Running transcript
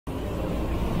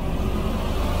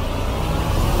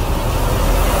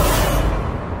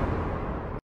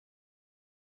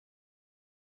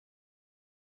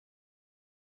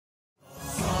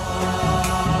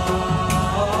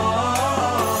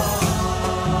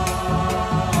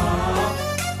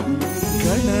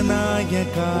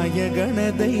गणनायकाय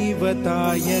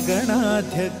गणदैवताय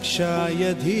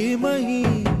गणाध्यक्षाय धीमहि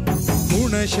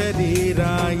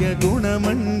गुणशरीराय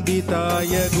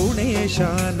गुणमण्डिताय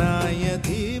गुणेशानाय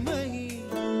धीमहि।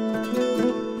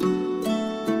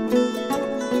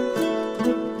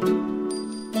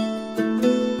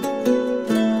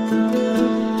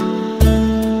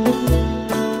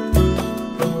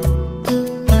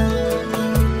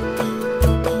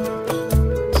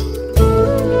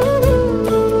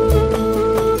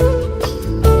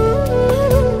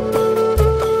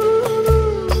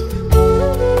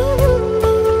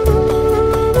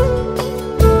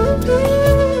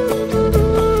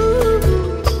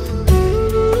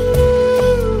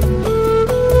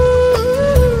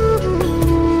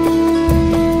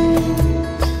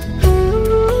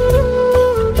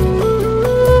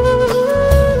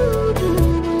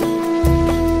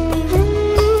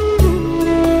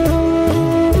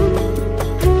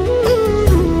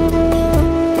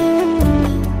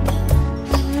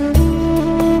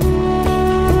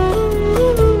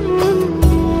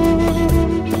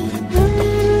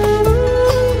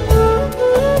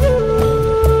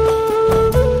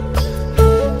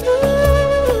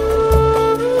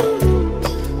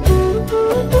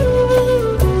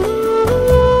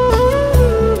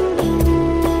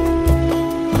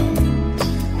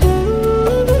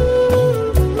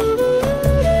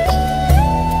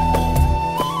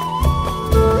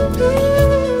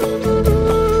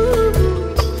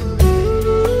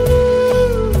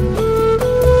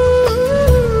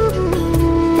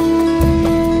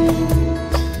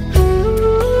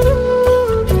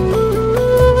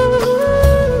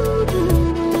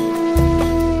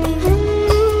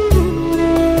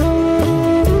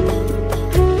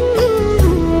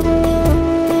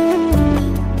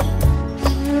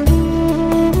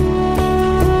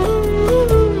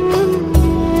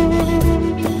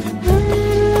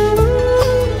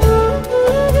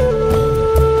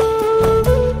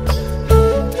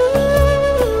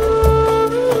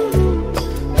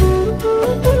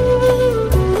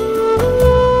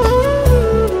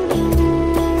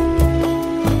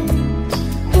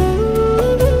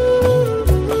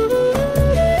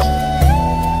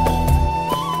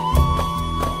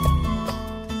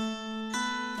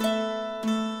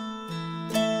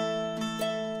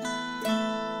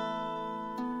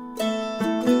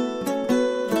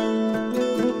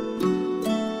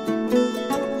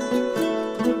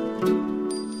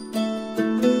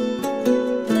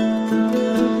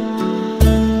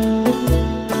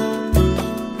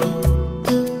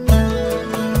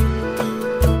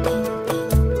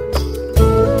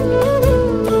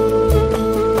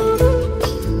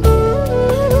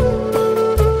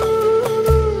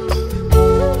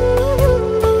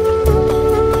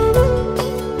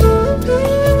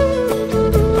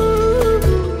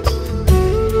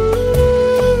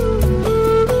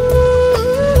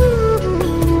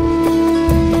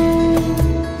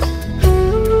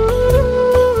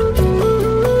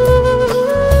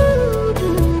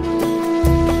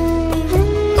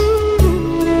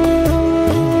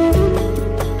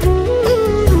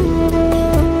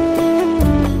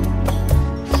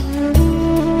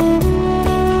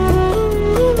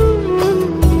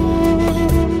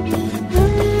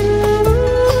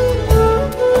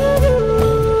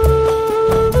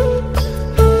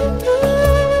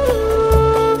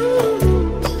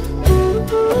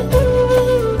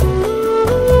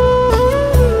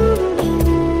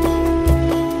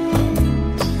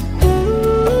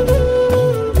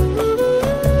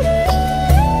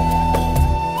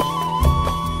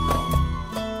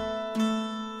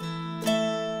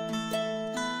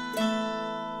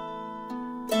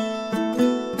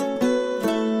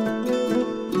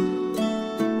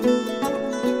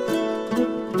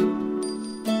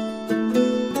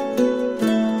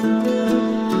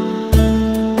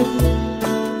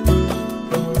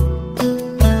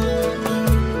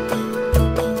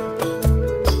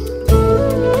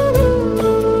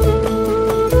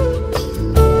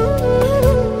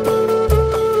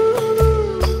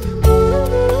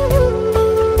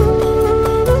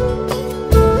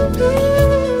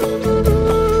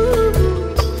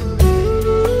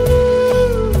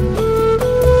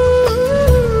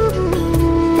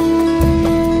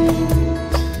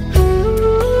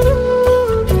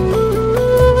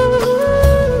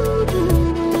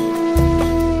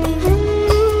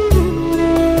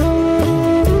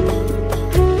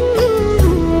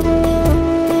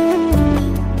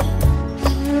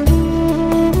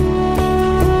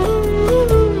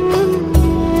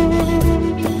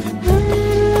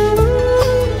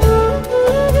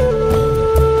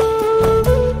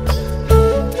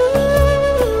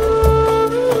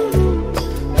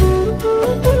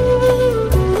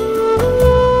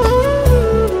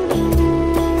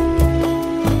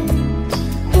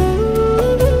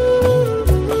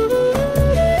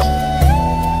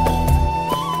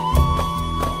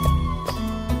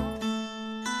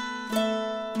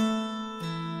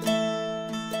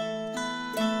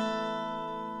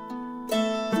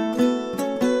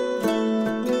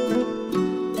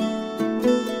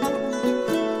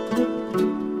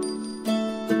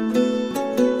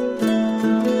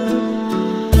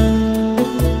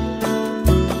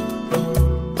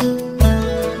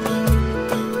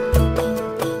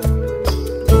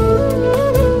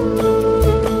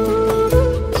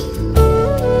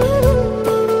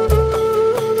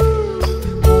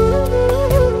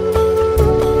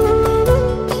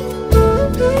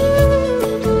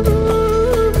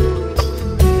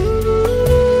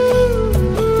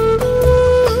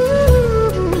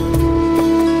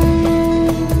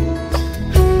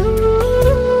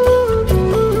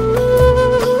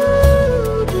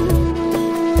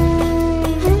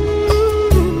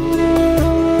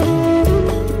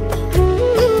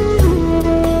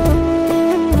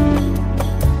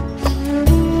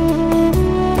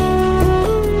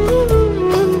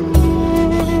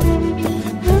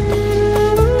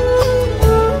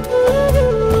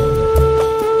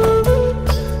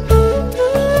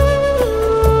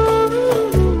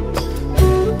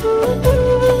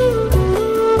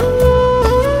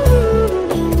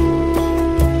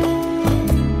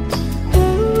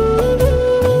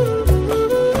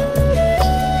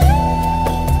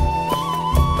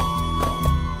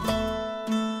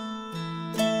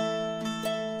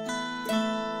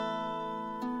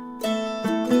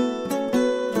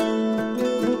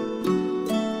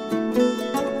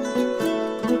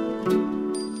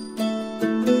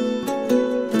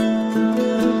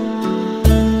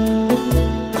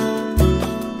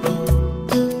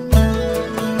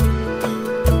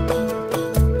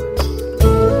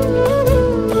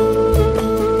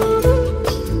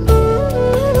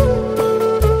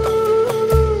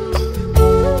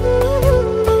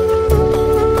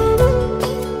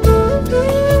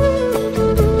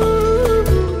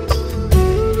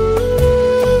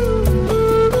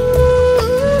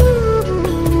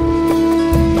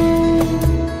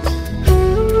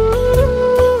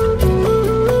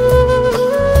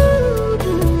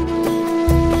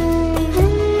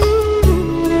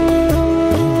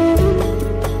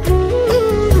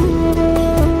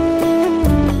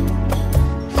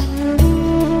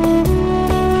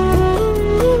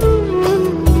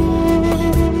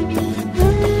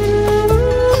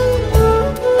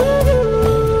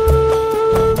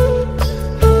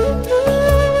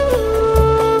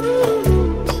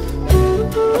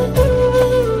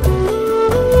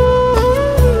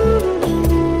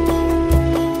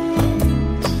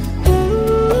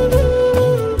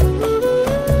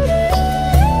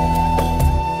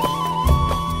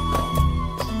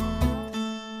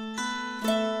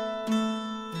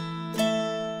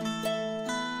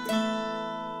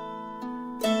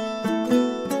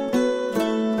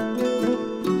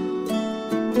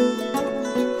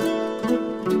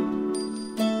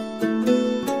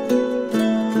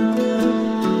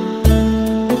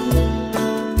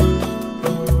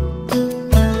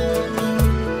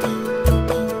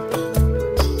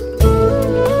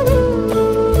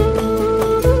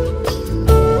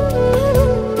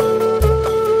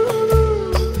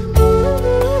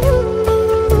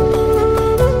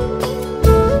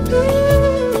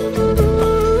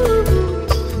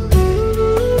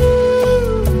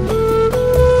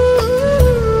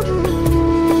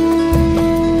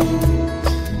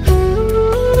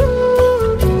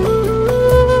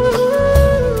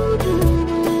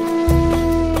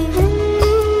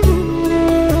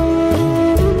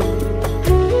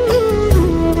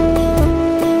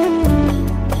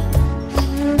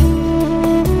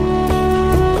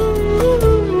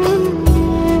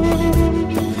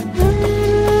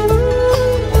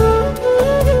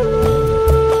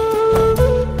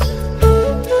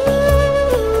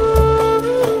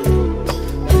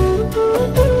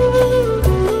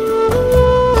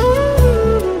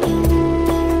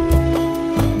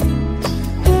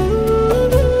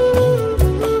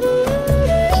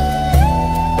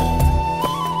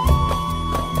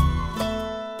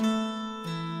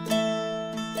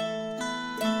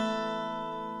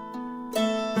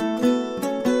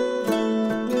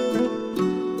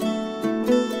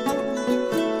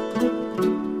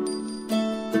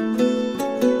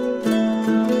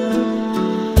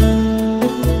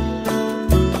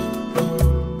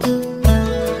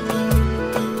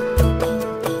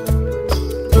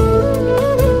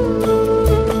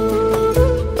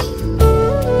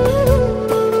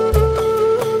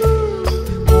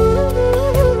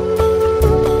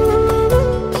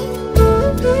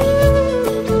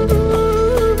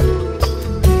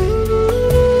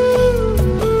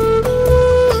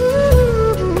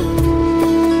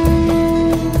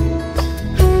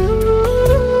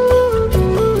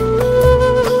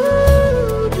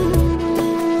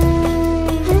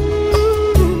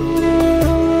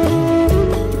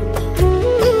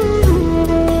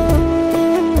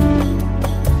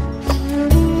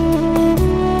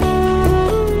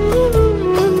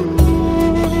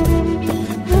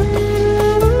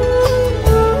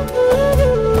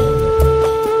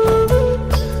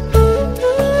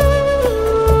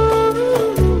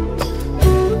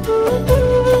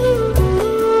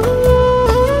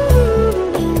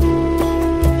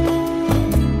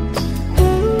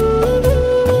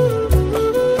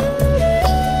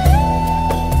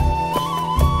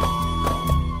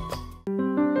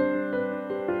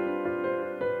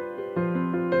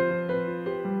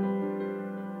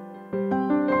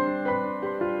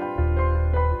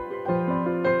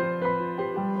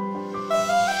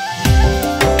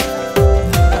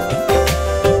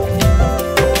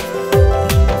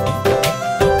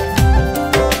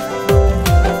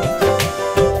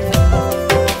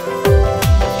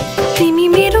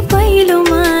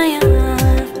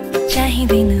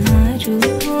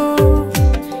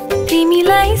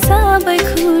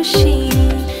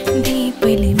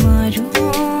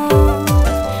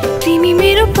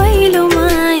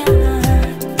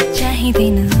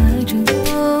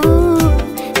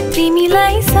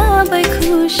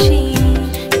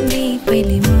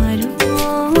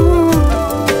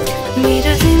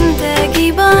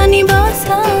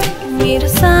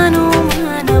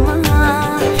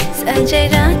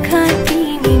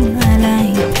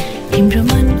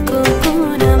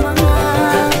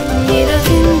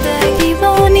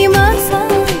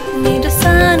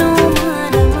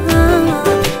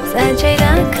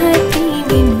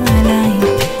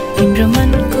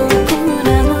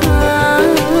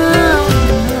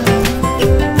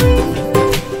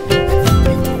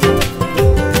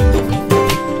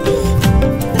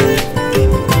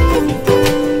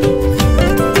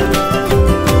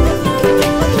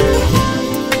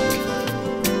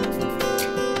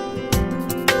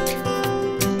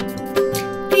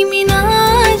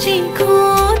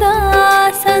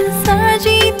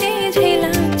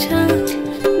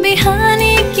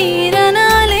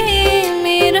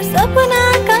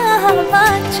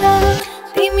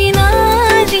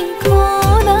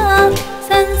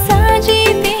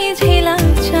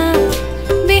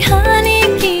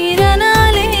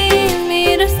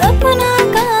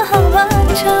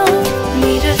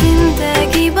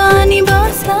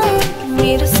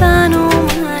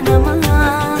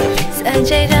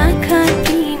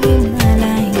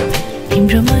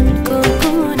 तिम्रो मनको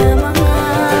कुनामा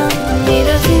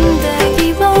मेरो जिन्दगी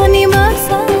बनी बस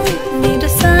मेरो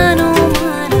सानो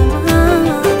मनमा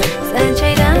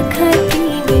सजाइ राख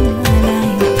तिमी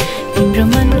मलाई तिम्रो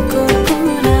मनको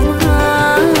कुनामा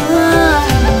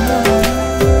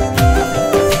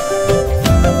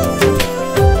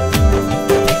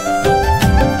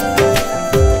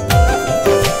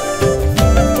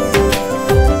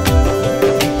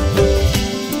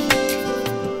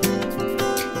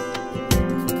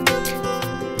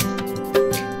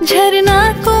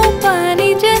झरनाको पानी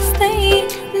जस्तै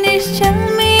निश्चल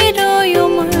मेरो यो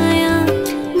माया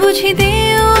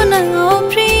बुझिदेऊ न ओ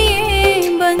प्रिय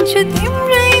बन्छु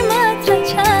तिम्रै मात्र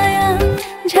छाया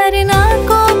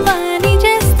झरनाको पानी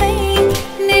जस्तै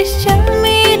निश्चल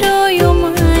मेरो यो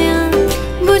माया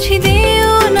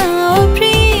बुझिदेऊ न ओ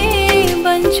प्रिय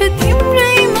बन्छु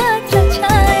तिम्रै मात्र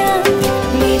छाया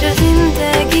मेरो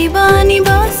जिन्दगी बनी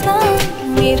बस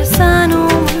मेरो सानो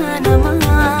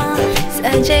मनमा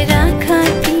सजाइ राख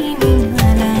तिमी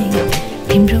मलाई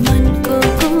तिम्रो मनको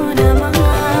कुनामा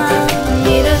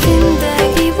मेरो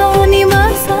जिन्दगी बनी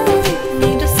बस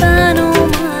मेरो सानो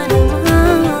मनमा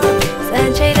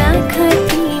सजाइ राख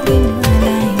तिमी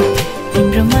मलाई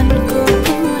तिम्रो मनको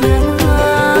कुनामा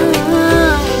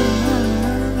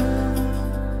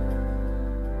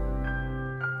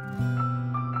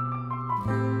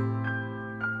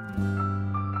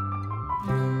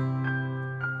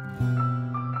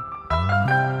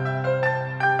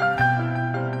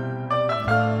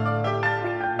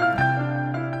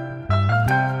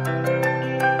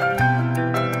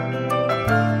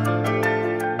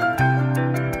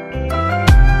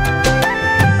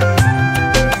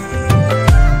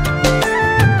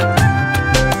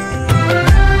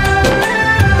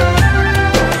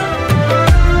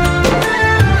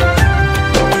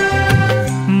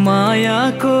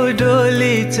मायाको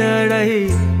डोली चढाई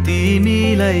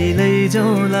तिमीलाई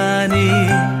लैजाउँला नि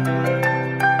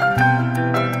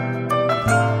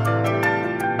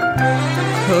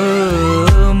हो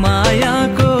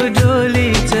मायाको डोली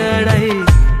चढाई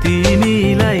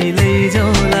तिमीलाई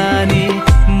लैजाउँला नि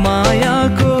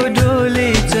मायाको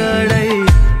डोली चढाई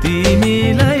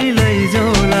तिमीलाई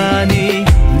लैजाउँला नि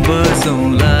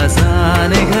बसौँला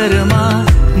सानै घरमा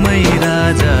मै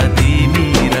राजा तिमी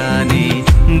रानी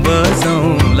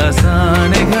बसौँला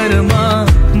सानै घरमा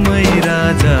मै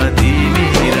राजा तिमी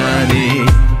रानी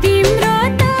तिम्रो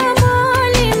त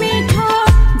बोली मिठो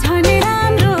झन्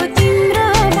राम्रो तिम्रो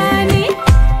बानी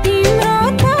तिम्रो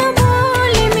त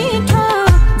बोली मिठो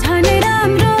झन्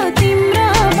राम्रो तिम्रो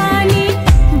बानी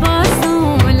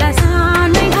बसौँला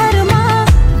सानै घरमा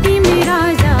तिमी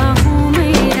राजा हुँ मै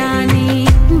रानी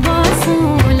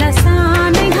बसौँला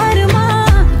सानै घरमा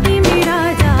तिमी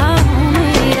राजा हुँ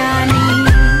मै रानी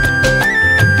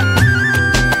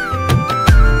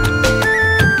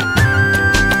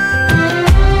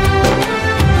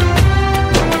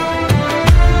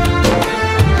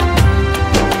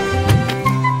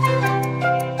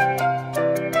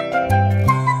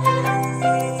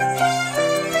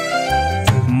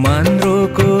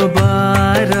मन्द्रोको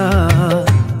बारा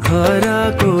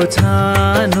खराको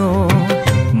छानो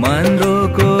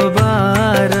मन्द्रोको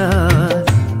बारा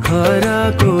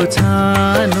खराको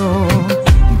छानो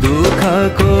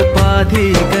दुःखको पाथी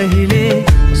कहिले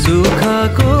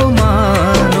सुखको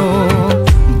मानो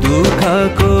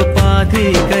दुःखको पाथी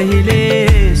कहिले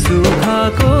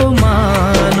सुखको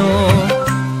मानो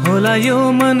होला यो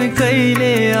मन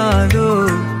कहिले आगो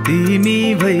तिमी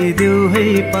भइदेऊ है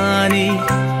पानी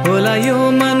होला यो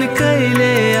मन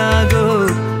कहिले आगो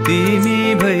तिमी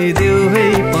भइदेऊ है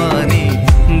पानी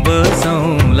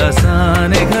बसौँला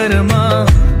सानै घरमा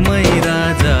मै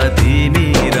राजा तिमी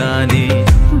रानी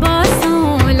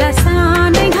बसौँला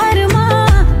सानै घरमा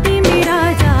तिमी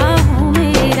राजा हुँ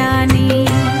मै रानी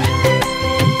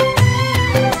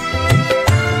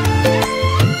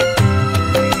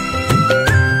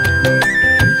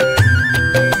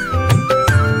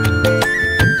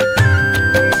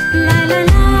ला ला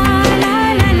ला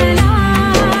ला ला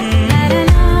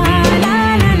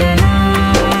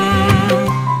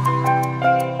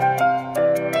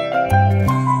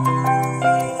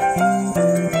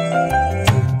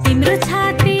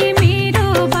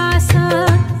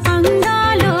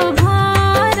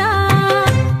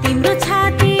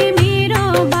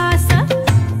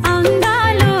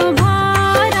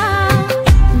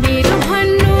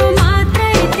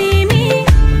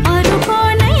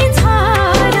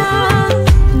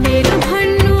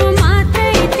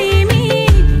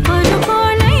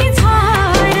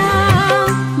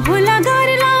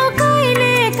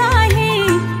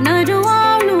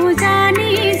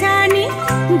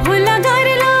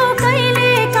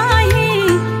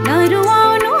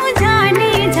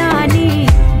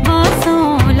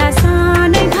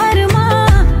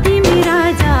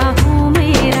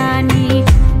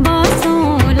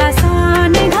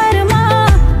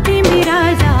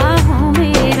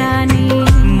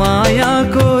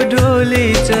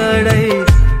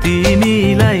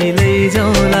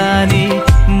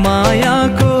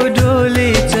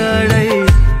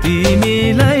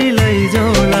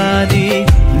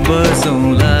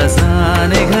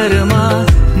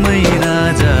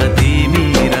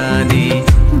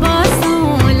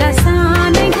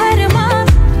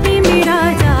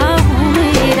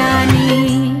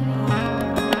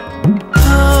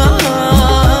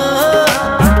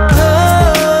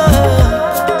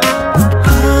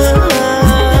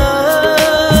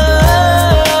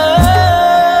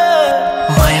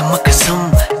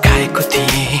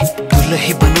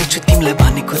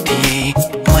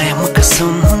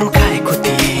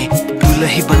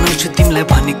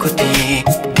दिए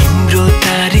तिम्रो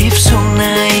तारिफ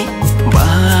सुनाए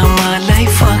बामालाई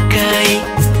फकाई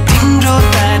तिम्रो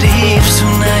तारिफ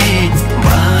सुनाए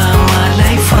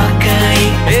बामालाई फकाई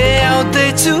ए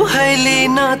आउँदैछु अहिले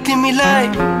न तिमीलाई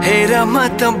हेर म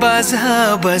त बाजा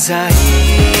बजाई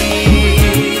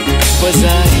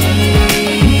बजाई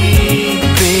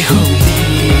बेहुली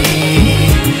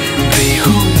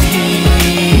बेहुली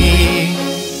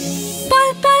पल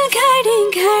पल घडी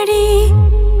घडी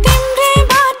तिम्रै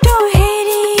बाटो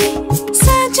हेरी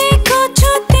सजेको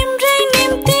छु तिम्रै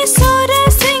निम्ति सोर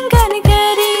सिंगार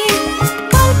गरी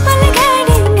पल पल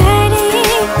घडी घडी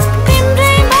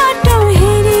तिम्रै बाटो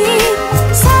हेरी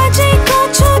सजेको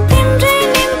छु तिम्रै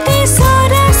निम्ति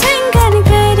सोर सिंगार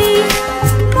गरी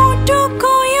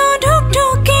मुटुको यो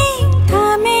ढुकढुकी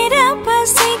थामेर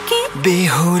बसेकी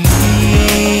बेहुली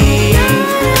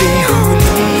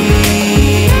बेहुली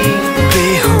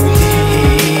बेहुली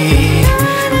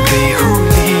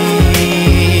बेहुली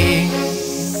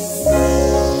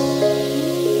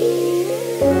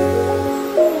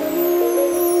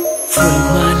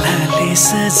फुलमालाले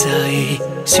सजाए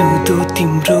सिउँदो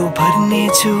तिम्रो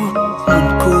भर्नेछु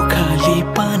मनको खाली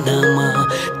पानामा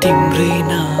तिम्रै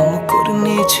नाम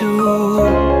कोर्नेछु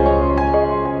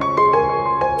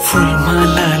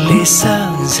फुलमालाले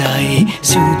सजाए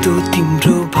सिउँदो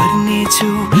तिम्रो भर्नेछु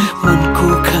मनको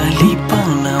खाली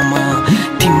पानामा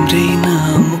तिम्रै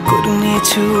नाम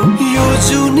कोर्नेछु यो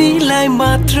जुनीलाई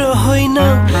मात्र होइन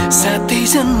साथै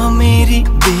जन्म मेरी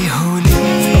बेहुली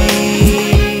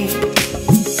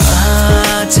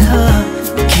आज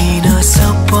किन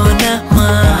सपनामा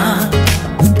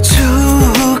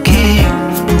छुके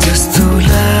जस्तो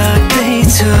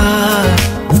लाग्दैछ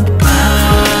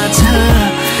आज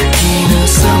किन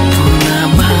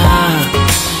सपनामा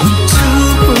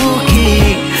छुके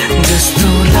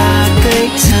जस्तो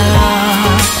लाग्दैछ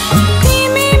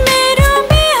तिमी मेरो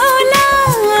बेहुला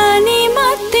अनि म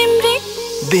तिम्रै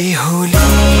बेहुली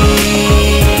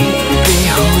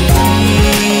बेहुली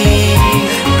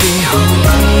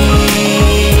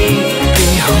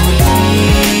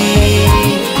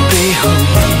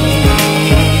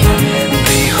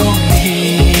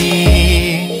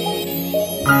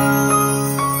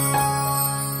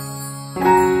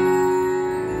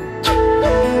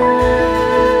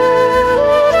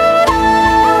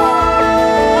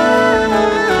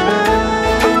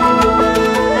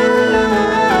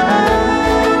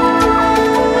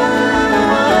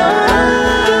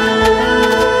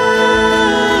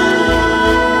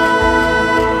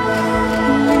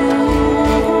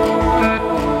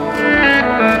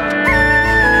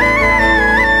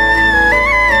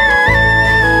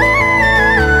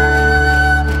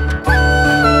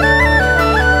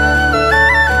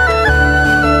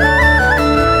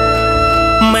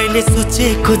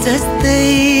सोचेको जस्तै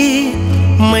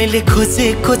मैले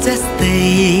खोजेको जस्तै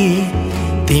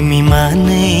तिमीमा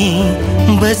नै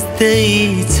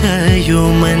बस्दैछ यो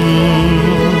मन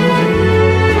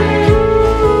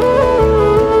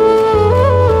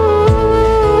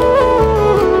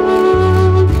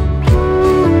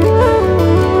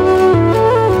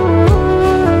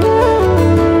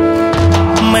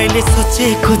मैले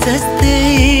सोचेको जस्तै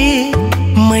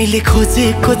मैले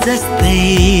खोजेको जस्तै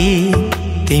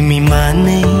तिमीमा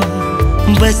नै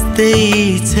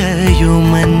बस्दैछ यो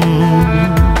मन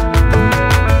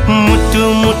मुटु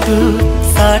मुटु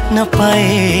साट्न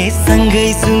पाए सँगै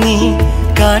सुनी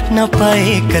काट्न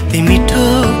पाए कति मिठो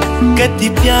कति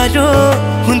प्यारो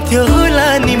हुन्थ्यो होला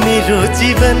नि मेरो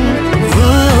जीवन हो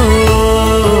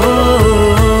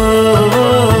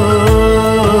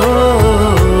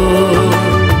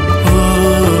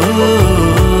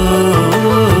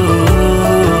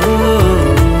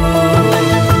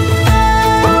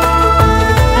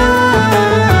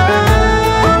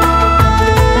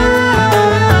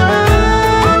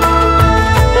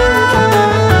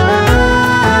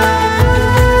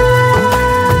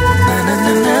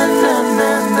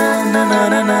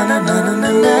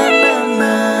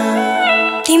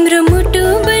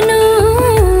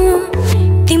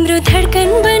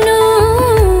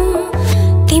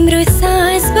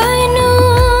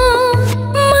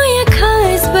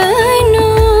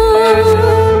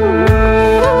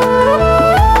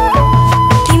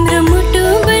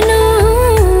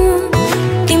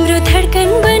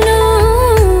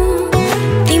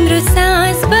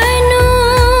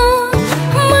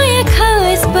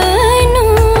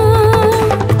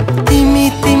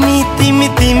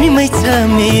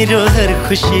मेरो हर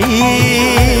खुशी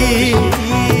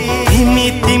तिमी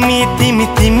तिमी तिमी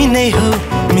तिमी नै हो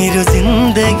मेरो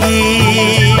जिन्दगी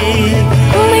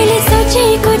मैले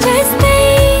सोचेको जस्तै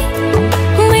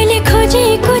मैले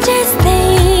खोजेको जस्तै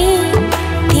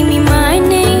तिमीमा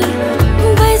नै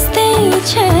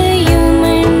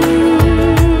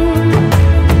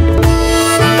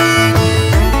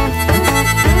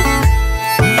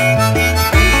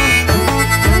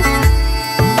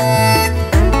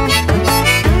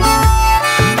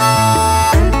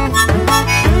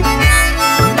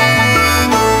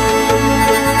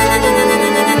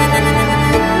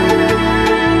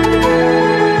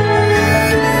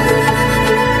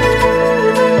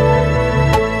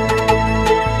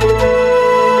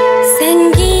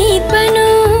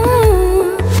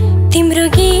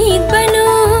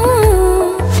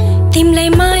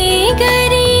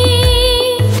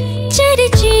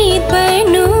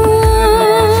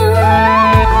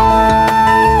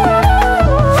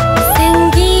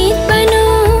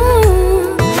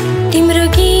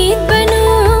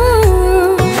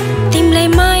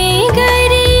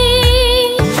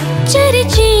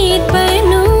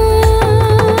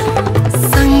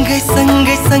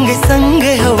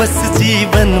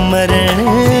जीवन मरण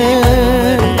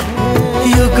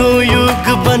युगो युग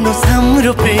बनोस्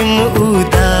हाम्रो प्रेम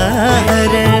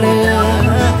उदाहरण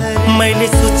मैले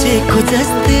सोचेको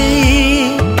जस्तै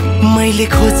मैले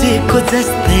खोजेको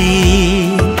जस्तै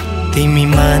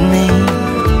तिमीमा नै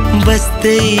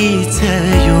बस्दै छ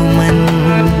यो मन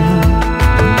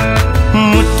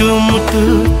मुटु मुटु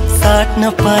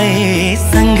साट्न पाए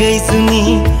सँगै जुनी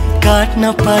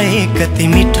काट्न पाए कति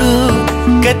मिठो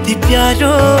कति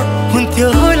प्यारो हुन्थ्यो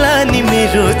होला नि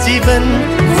मेरो जीवन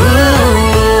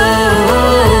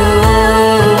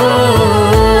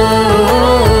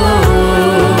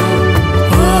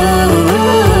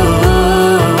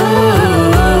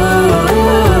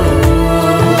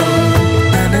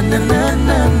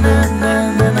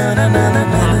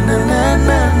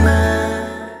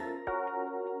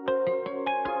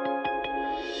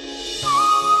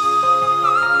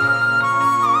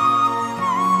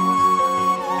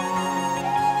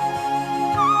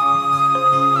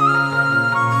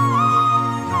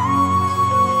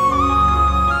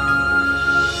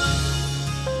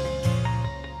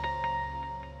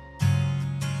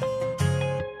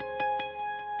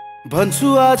भन्छु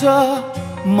आज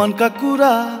मनका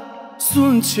कुरा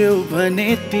सुन्छौ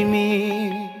भने तिमी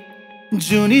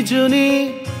जुनी जुनी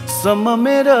सम्म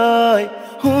मेरै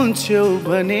हुन्छौ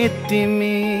भने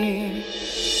तिमी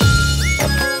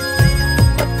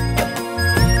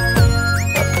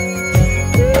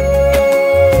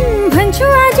भन्छु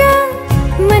आज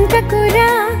मनका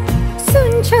कुरा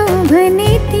सुन्छौ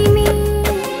भने तिमी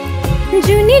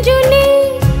जुनी जुनी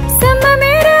सम्म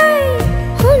मेरै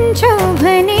हुन्छौ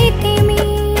भने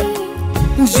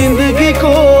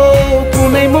जिन्दगीको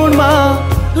कुनै मोडमा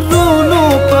रुनु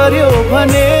पर्यो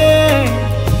भने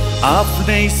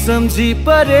आफ्नै सम्झी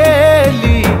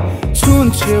परेली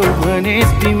छुन्छौ भने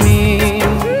तिमी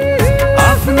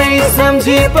आफ्नै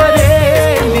सम्झी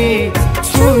परेली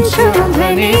छुन्छौ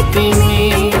भने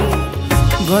तिमी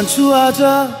भन्छु आज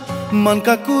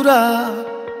मनका कुरा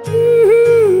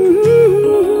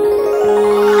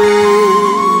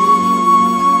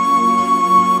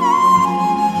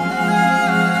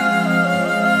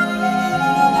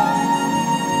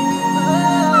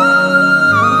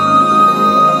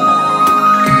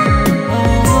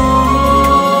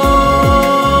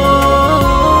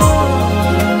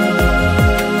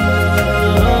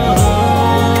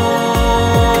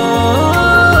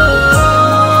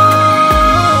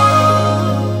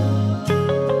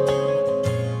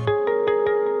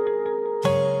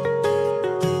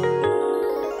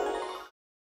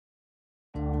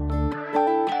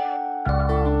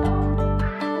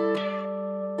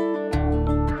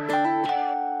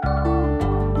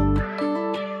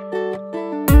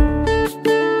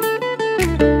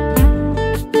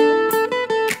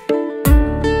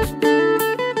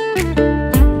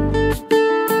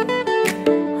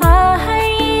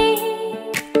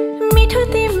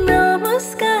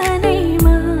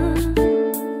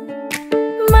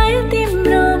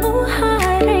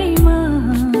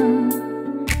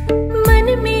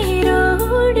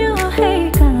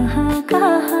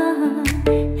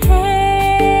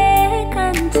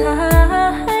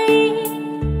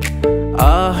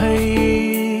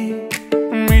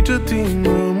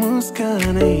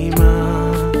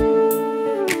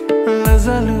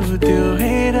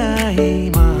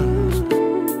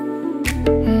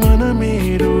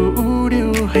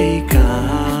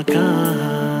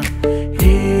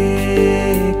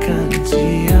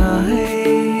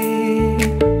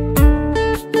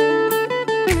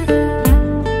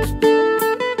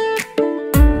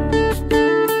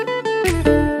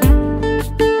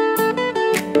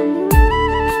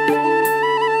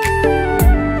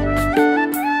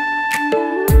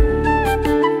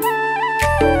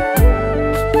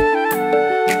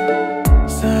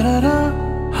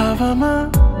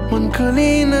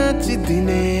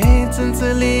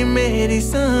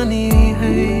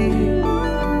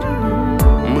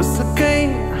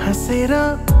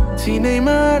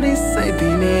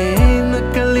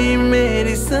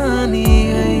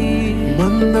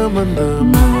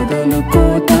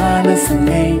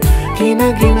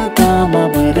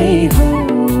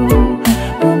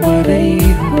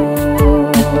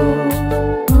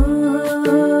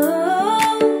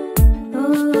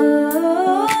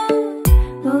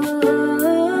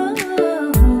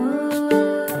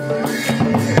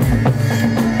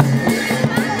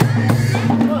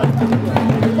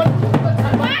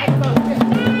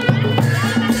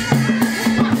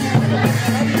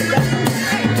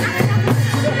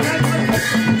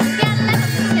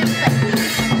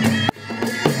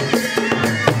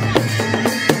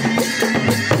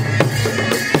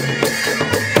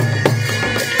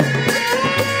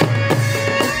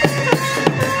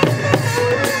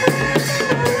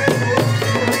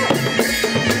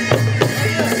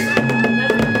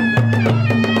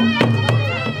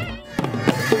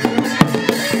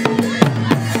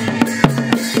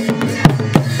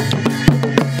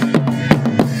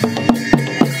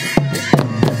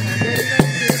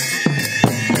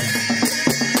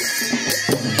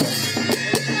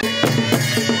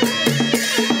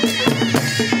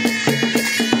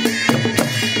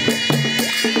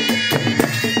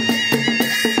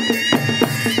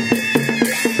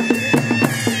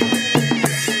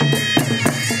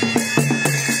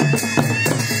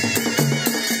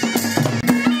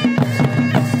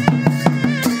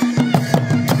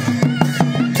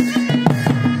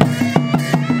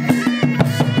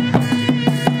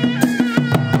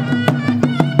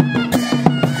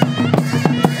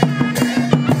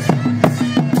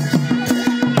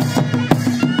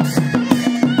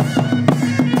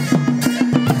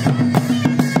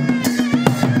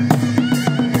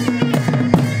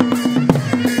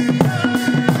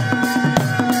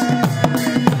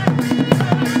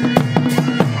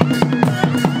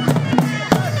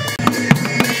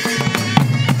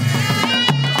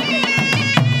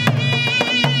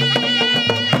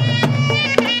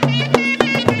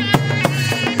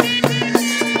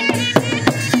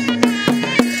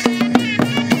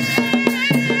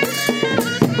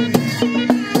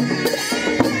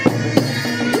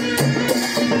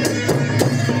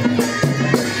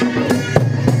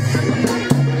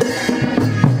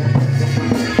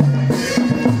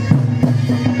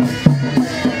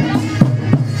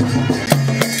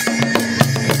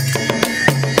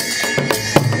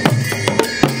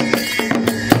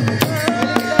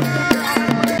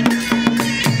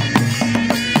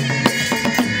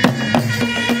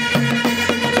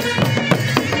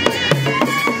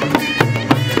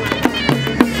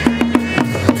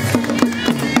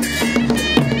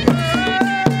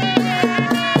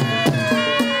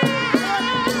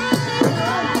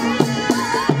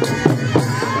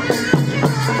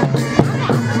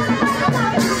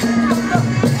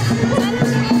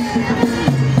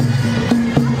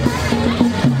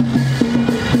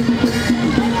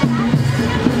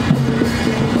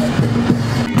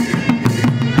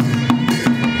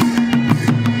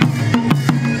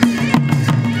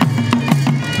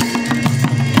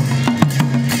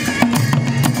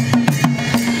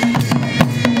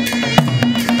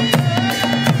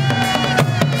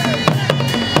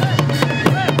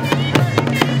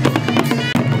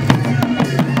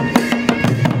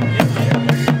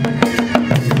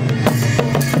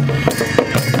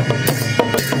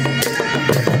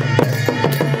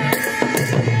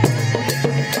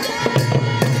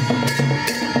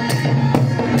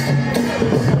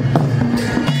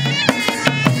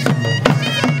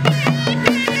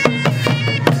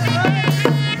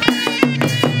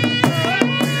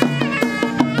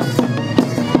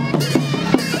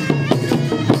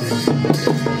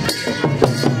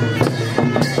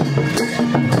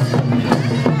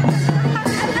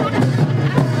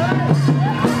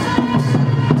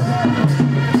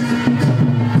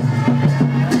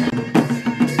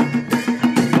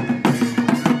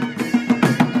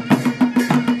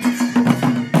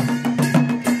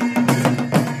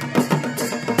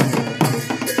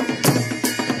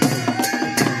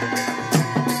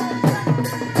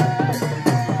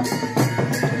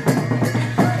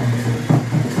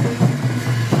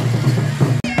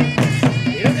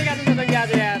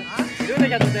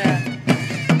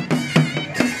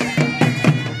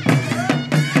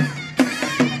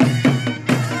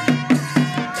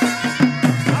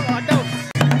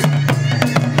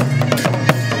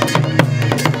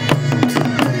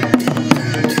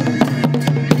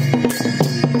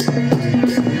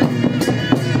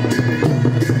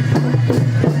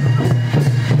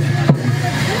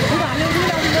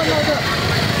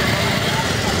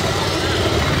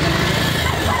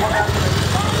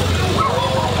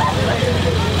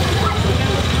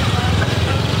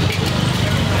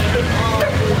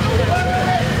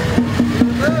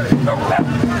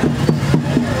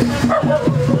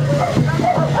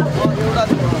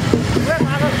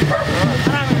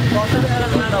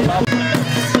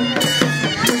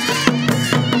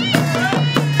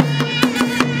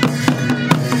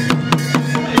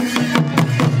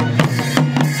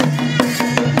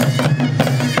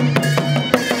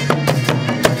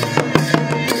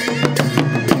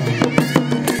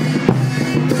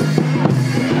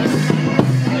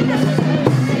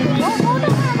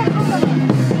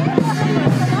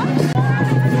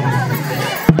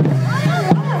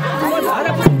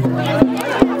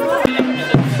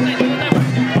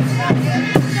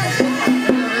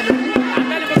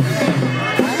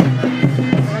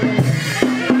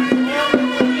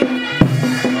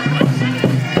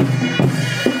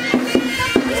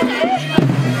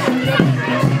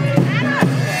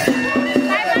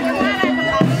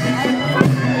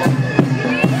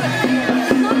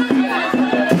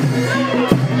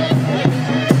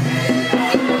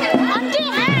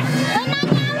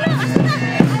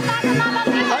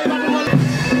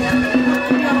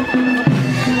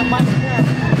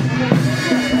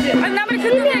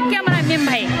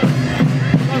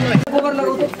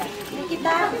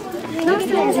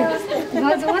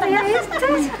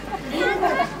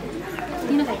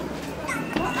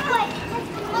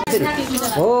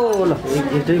हो ल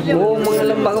ओ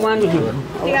मङ्गलम भगवान विष्णु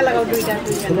ल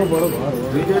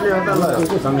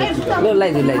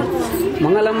लगाइदिनु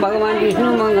मङ्गलम भगवान विष्णु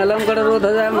मङ्गलम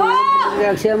कडरोधजा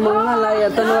मङ्गलाक्ष्य मङ्गलाय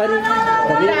तनवारी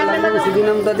तदेवं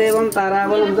सुदिनं तदेवं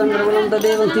ताराबलं चन्द्रबलं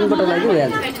तदेवं तीनपल्ट लगाइदिनु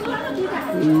भइहाल्छ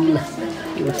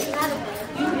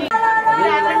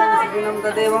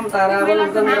तदेवं ताराबलं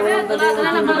चन्द्रबलं तदेवं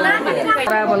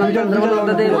ताराबलं चन्द्रबलं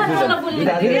तदेवं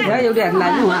ठिकै छ एउटै हात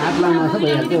लाग्नु हात लाग्नु छ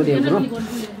भइहाल्छ एउटै कुरो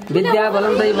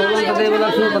विद्याबलं दैवलं तदेव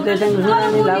लक्ष्मीपतेशं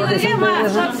कृष्णानि लाभदेशं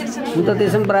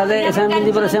भूतदेशं प्राजय यशां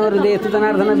बिन्दुपरस्यां हृदये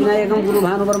स्तुतनार्थन विनायकं गुरु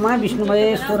भानुवर्मा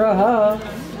विष्णुमहेश्वरः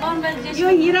यो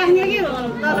हिरा के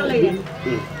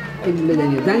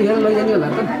लैजाने होला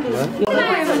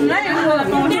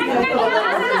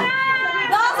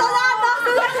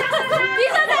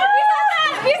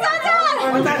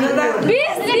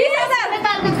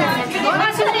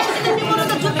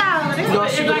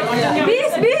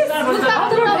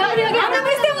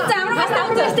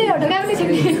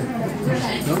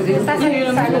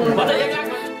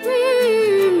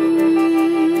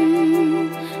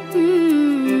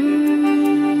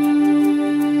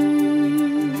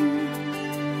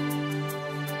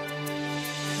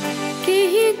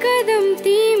केही कदम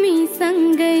तिमी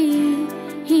सँगै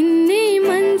हिँड्ने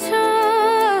मन छ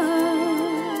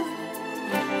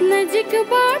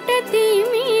नजिकबाट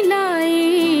तिमीलाई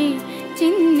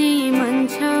चिन्ने मन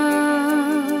छ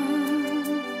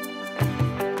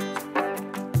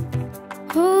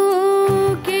हो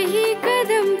केही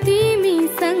कदम तिमी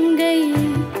सँगै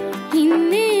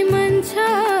हिँड्ने मन छ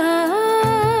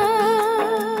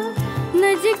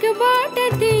नजिकबाट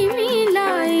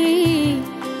तिमीलाई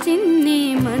चिन्ने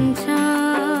मन छ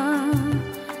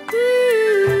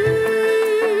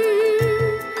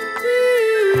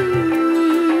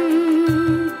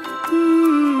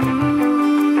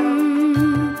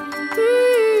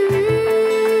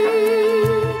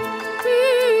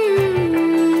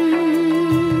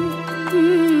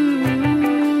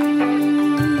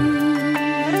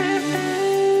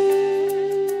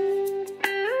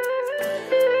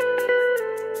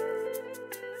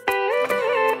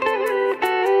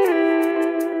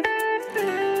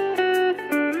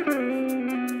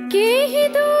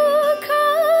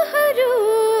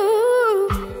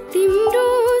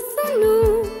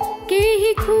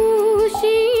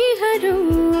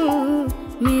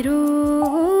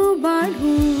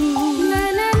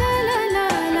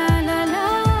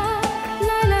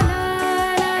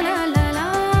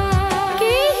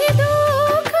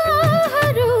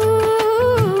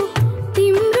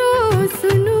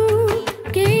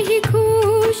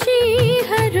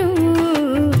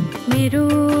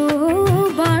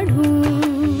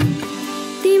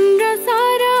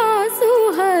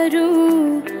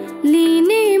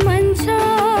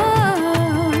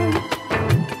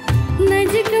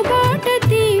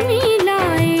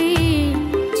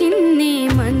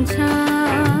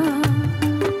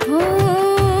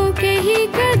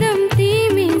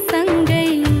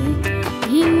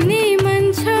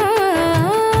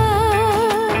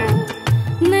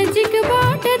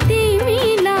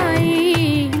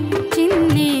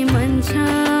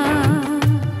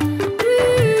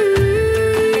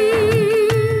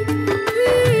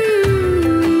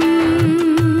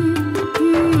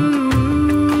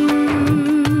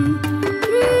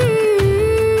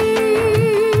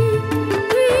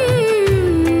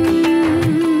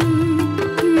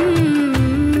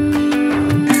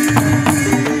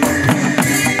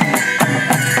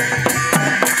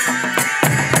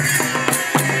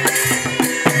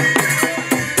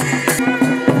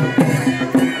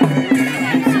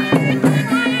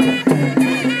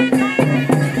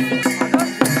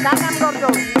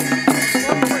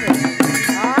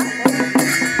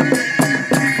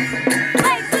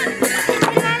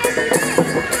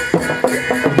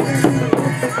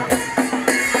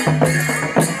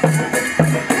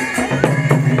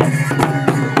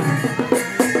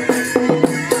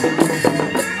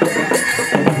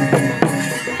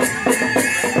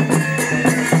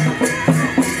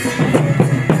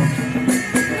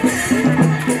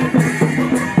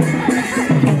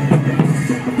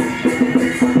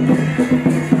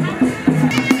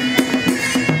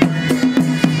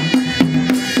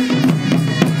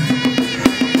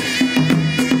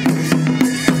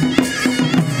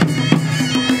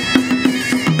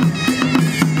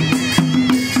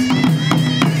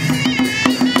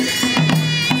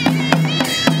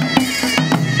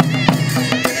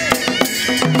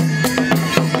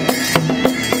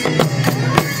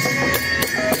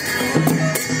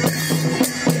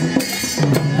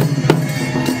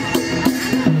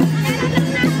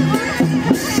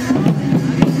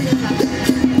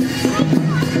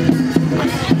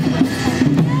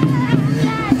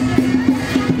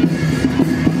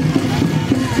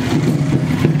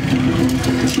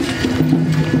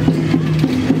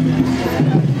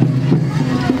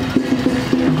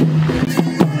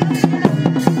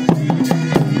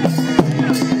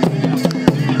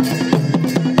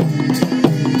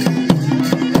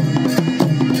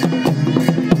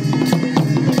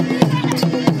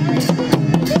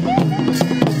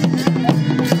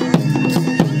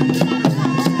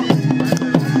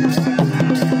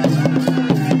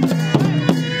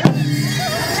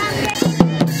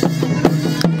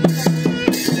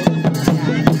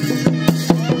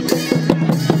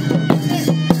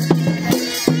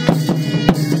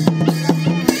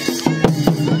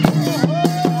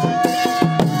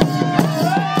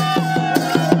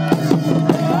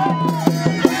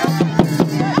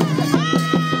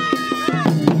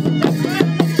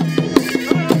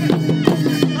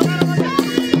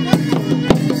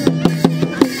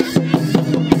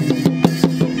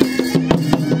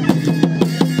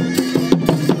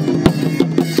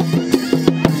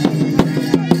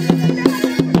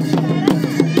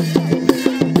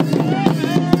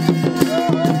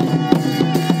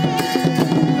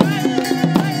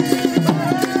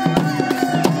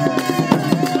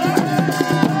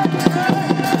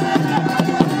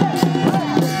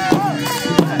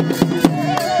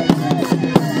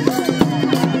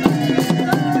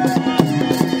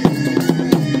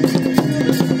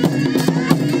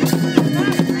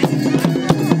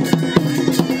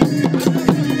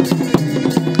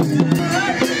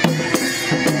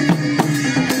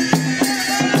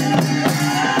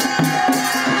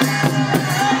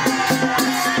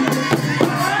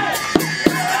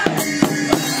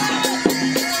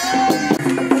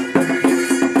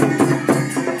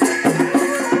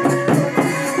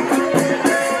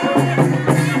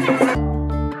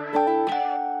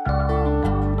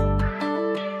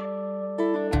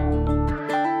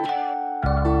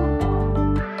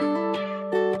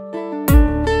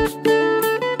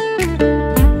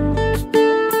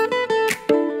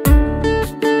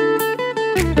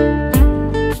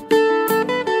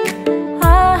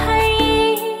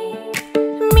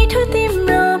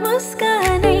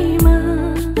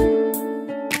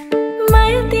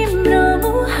तिम्रो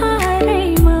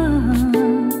मुहारैमा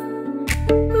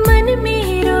मन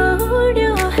मेरो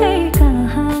उड्यो है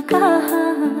कहाँ कहाँ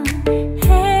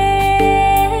हे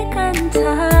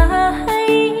कान्छा है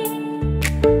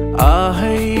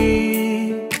आहै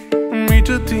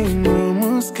मिठो तिम्रो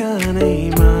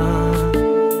मुस्कानैमा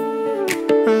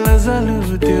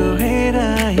लजालु त्यो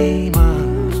हेराइमा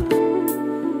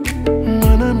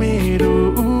मन मेरो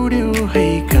उड्यो है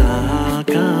कहाँ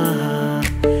कहाँ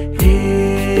हे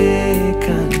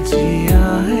कान्छी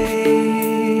आहै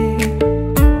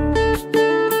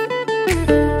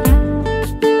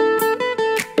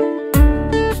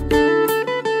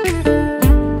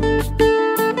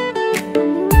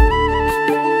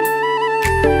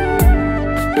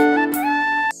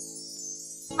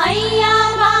ऐया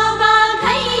बाबा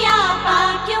घैया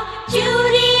पाक्यो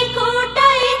चिउरी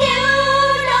कुटाइदेऊ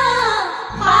न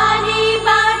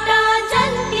पानीबाट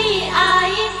जन्ती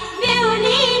आए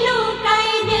बेहुली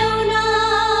लुकाइदेऊ न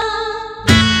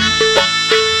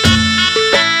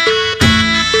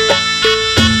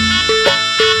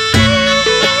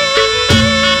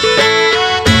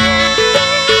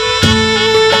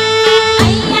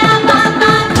ऐया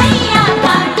बाबा घैया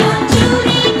पाक्यो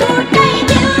चिउरी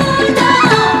कुटाइदेऊ न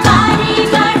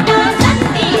पानीबाट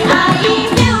जन्ती आए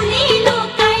बेहुली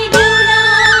लुकाइदेऊ न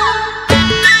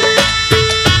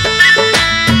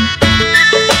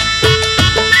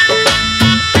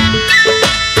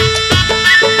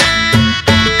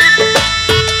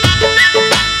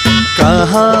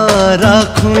कहाँ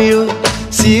राखूं यो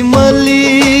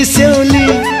सिमली स्याउली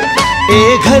ए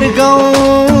घर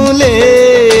गाउँले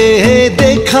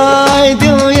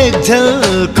देखाइदेऊ एक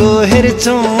झल्को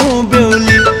हेर्छौँ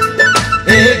बेहुली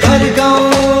ए घर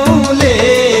गाउँले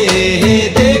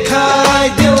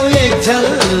देखाइदेऊ एक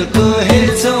झल्को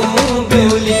हेर्छौँ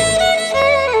बेहुली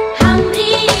हाम्री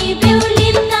बेहुली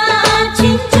त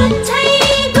छिन्छुन्छै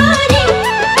गोरी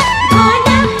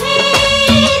घना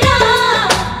हेर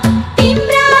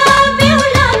तिम्रा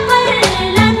बेहुला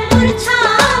पर्लान् मुर्छा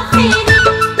फेरि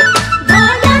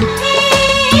घना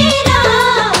हेर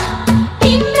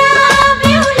तिम्रा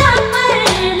बेहुला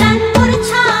पर्लान्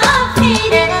मुर्छा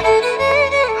फेरि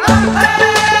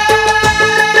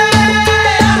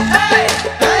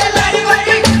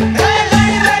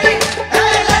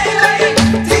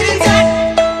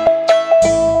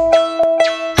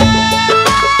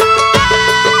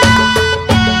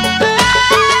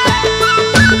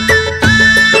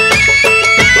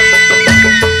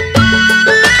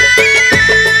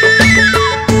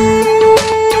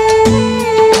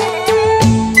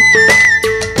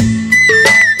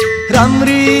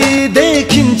राम्री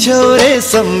देखिन्छौ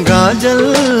रेशम गाजल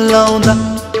लाउँदा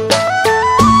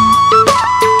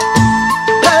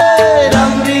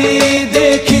राम्री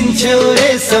देखिन्छौ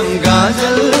रेशम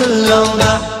गाजल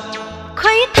लाउँदा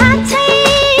खोइ थाहा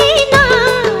छैन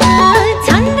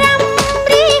झन्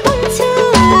राम्री हुन्छु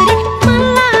रे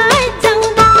मलाई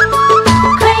जाउँदा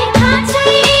खोइ थाहा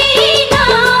छैन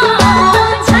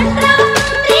झन्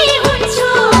राम्री हुन्छु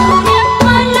रे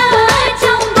मलाई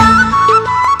जाउँदा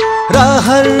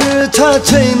रहर छ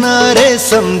छैन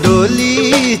रेशम डोली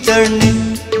चढ्ने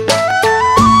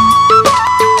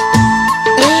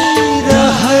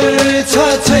रहर छ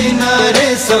छैन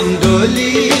रेशम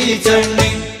डोली चढ्ने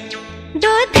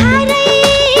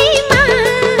दोधारैमा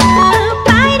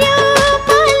पार्यो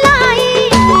मलाई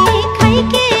खै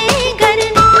के गर्ने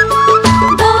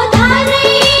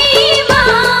दोधारैमा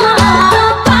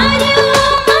पार्यो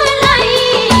मलाई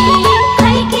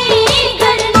खै के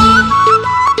गर्ने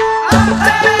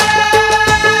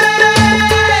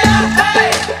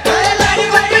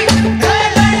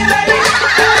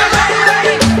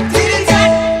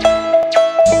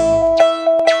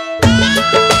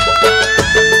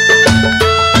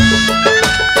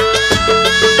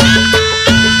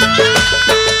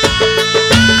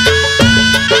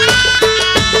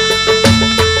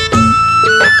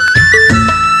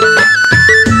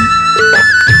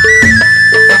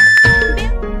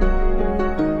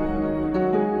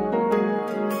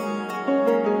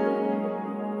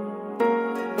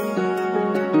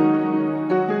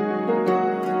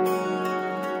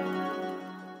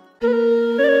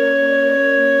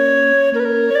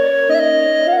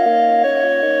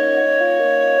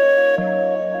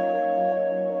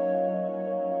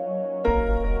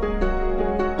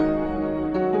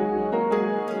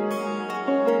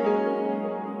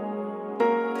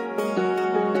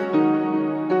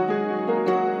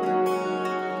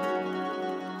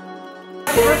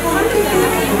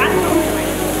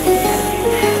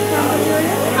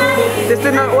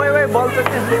त्यस्तै न ओए ओए बल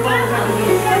चाहिँ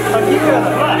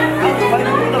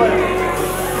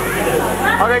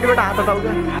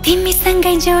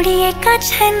तिमीसँगै जोडिएका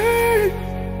छन्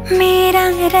मेरा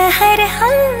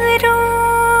रहरहरू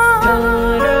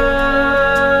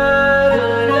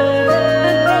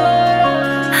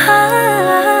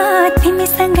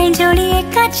तिमीसँगै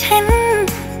जोडिएका छन्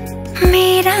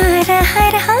मेरा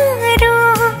रहरहरू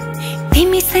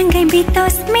तिमीसँगै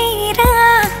बितोस् मेरा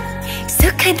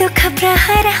सुख दुःख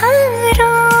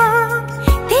प्रहरहरू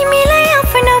तिमीलाई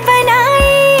आफ्नो बनाए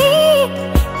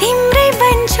तिम्रै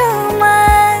बन्छु म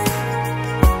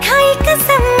खाइ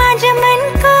कसम आज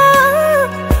मनको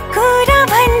कुरा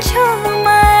भन्छु म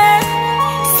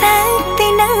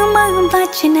सक्दिन म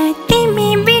बाँच्न तिमी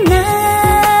बिना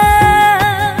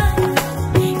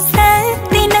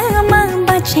सक्दिन म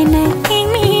बाँच्न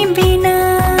तिमी बिना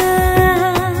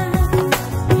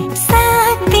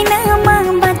सक्दिन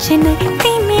म बाँच्न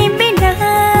तिमी बिना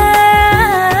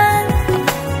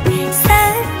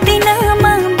सक्दिन म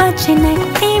बाँच्न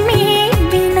तिमी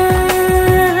बिना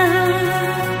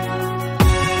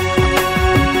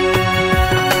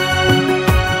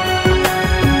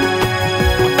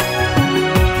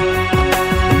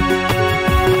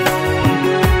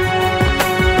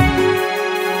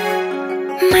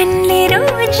मनले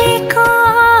रोजेको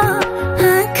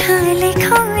आँखाले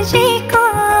खोजेको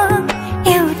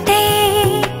एउटै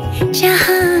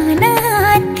चाहना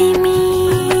तिमी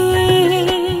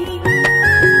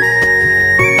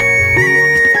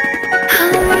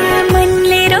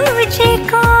मनले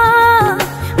रोजेको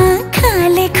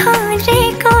आँखाले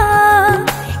खोजेको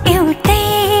एउटै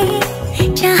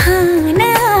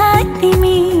चाहना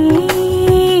तिमी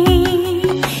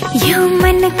यो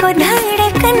मनको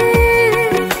धडकन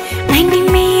अनि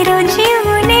मेरो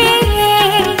जिउने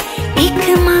एक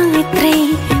मात्रै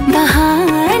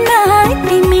बहाना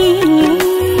तिमी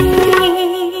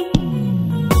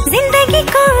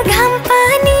जिन्दगीको घाम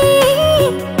पानी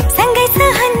सँगै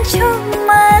सहन्छु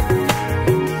म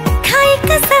खाइ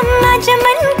कसम आज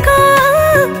मनको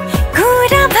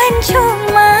कुरा भन्छु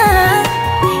म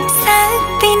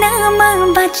सक्दिन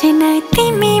म बाँच्न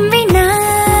तिमी बिना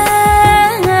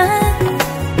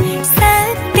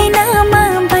सक्दिन म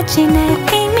बाँच्न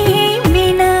तिमी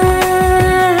बिना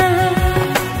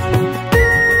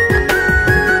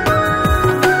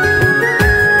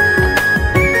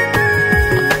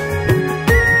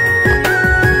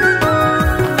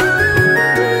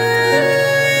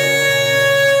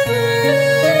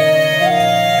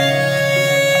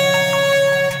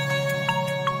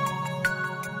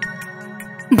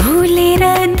भुलेर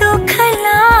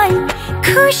दुःखलाई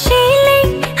खुसीले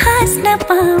हाँस्न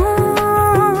पाऊँ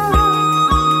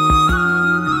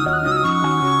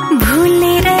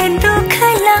भुलेर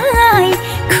दुःखलाई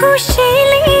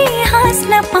खुसीले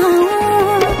हाँस्न पाऊँ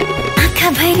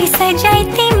आँखाभरि सजाई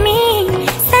तिमी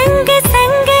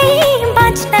सँगसँगै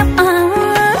बाँच्न पाऊँ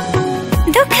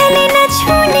दुःखले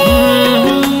नछुने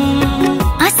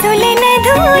आँसुले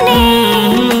नधुने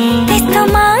त्यस्तो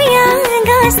माया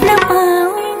गाँस्न पाऊँ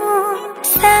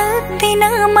सक्दिन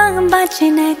म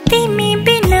बाँच्न तिमी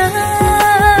बिना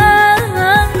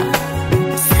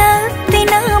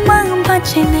सक्दिन म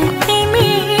बाँच्न तिमी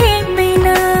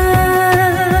बिना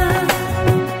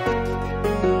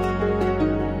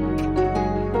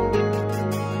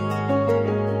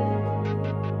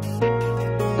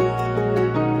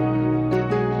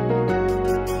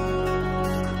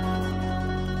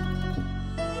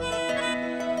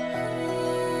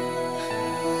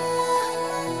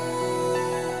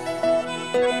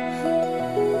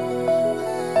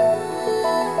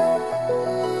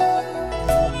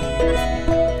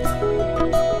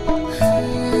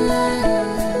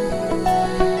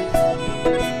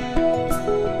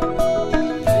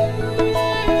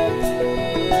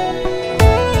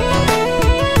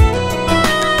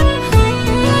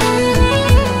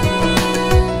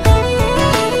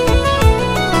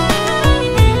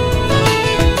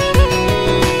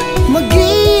म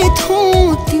गीत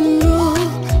हुँ तिम्रो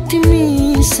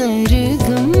तिमीसँग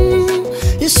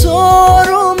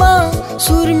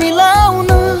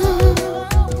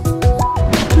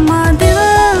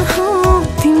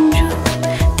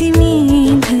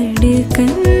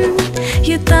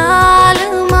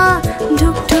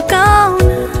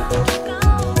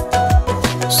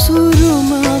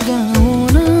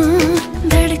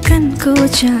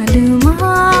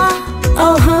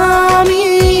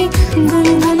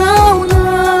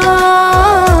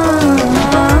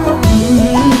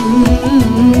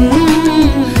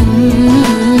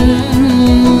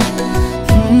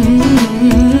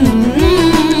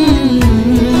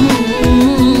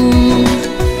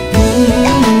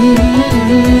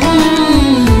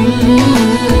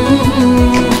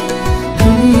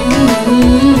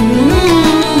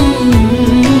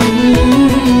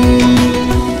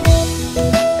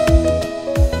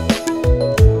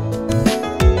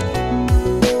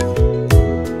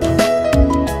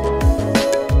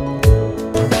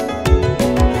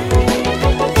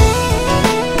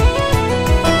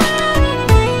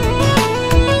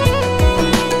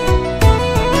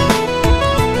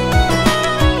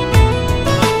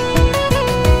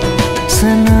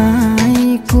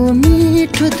सनाईको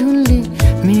मिठो धुनले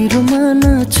मेरो मन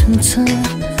छुन्छ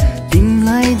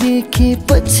तिमीलाई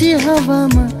देखेपछि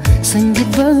हावामा संगीत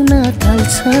बग्न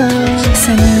थाल्छ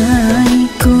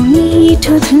सनाईको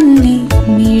मिठो धुनले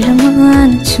मेरो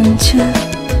मन छुन्छ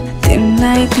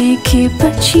तिमीलाई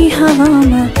देखेपछि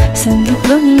हावामा संगीत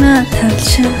बग्न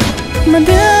थाल्छ म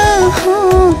दिल हो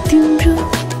तिम्रो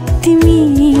तिमी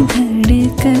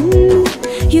धडकन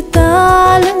यो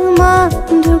तालमा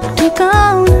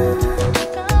ढुकढुकाउन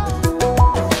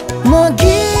म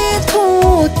गीत हो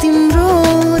तिम्रो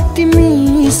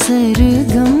तिमी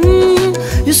सरगम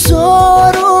यो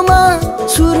स्वरमा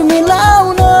सुर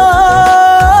मिलाउन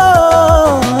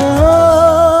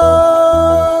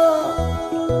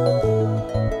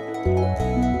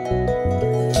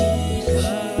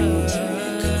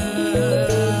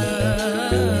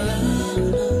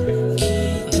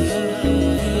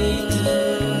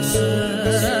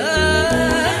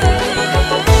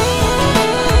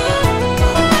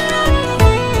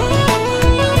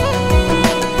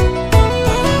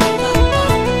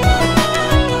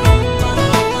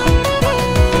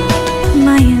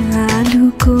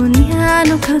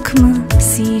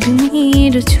शिर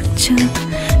मेरो छुट्छ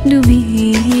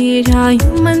डुबेर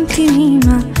यो मन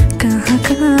तिमीमा कहाँ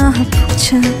कहाँ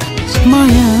पुग्छ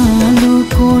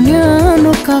मायालुको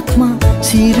न्यानो काखमा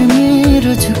शिर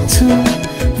मेरो झुक्छ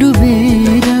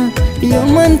डुबेर यो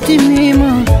मन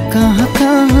तिमीमा कहाँ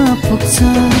कहाँ पुग्छ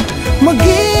म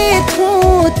गीत हो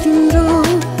तिम्रो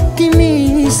तिमी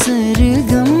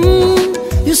सरगम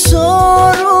यो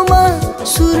स्वरमा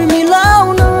सुर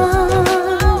मिलाउन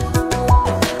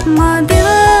म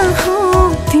दिल हो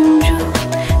तिम्रो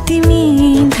तिमी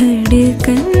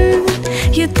धडकन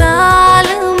यो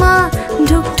तालमा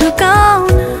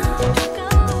ढुकढुकाउन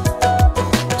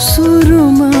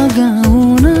सुरुमा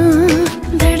गाउन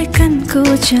धडकनको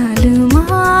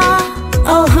चालुमा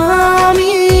औ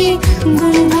हामी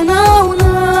गुनगुनाउन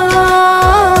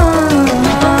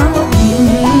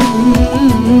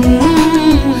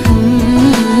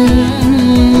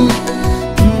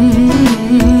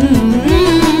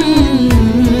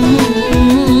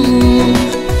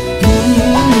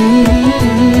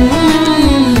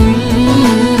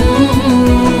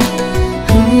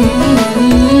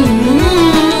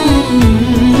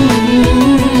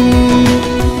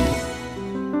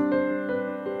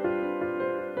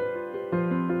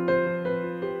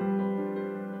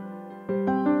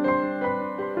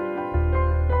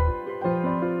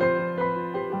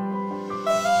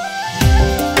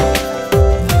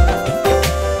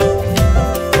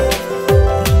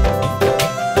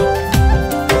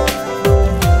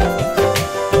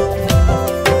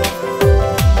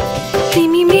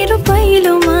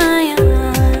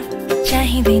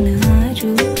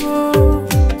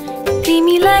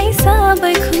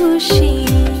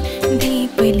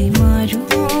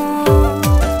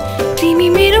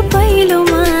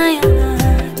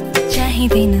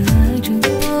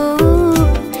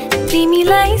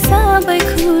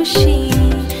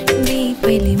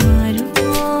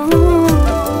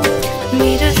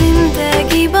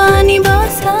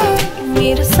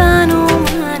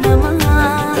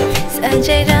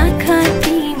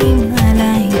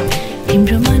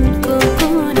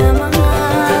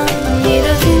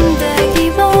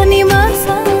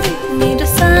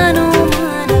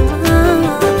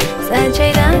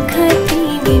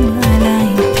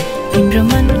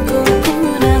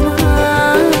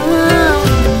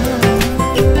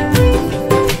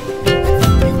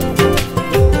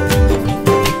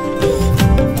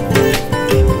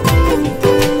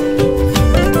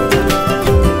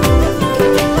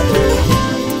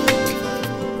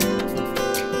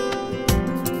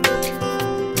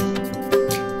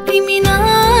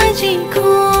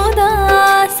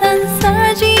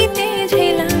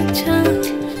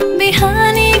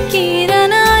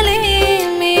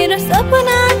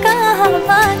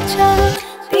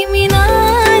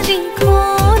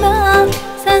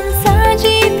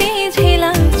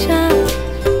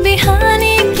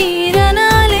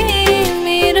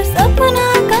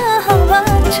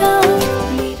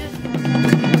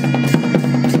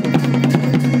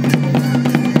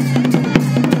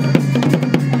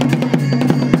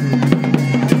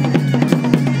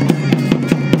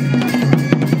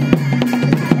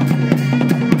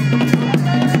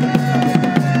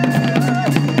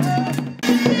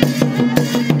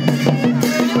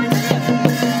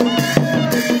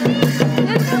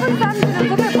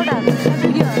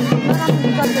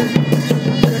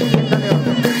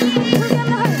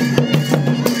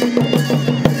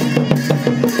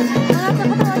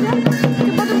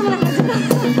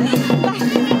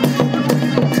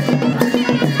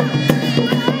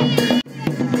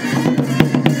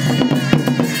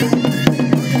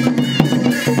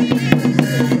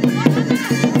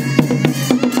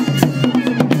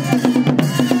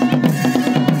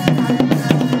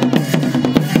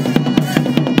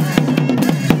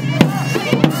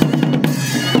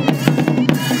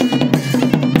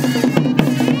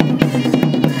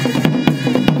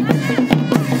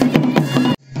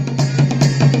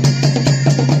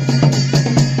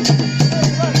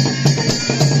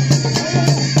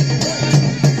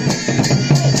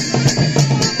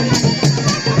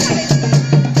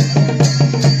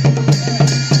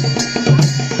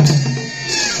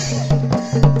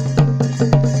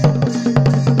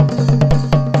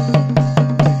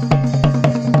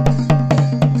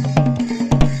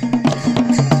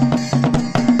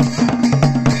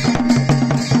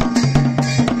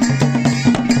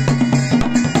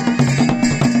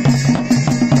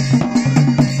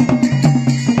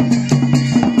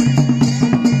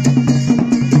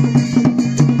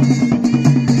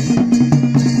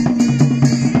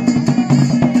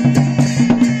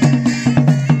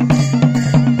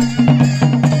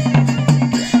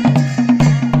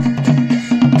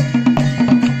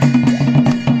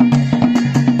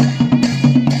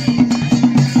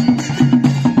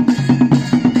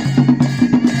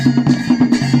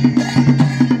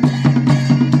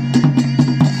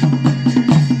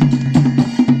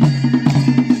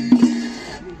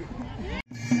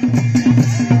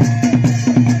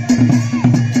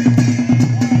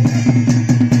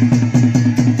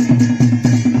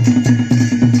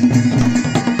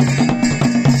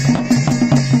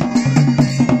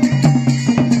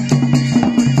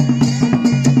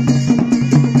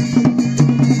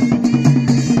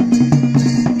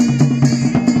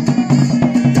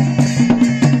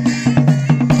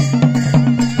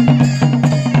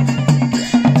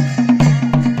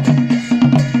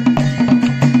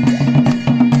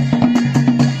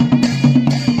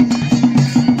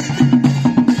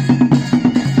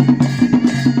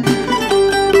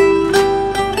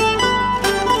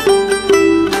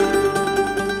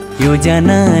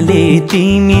दुईजनाले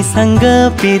तिमीसँग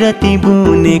पिरती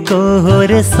बुनेको हो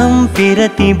रे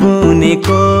सम्पिरती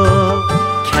बुनेको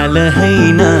ख्याल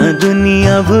हैन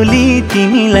दुनिया भुली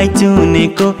तिमीलाई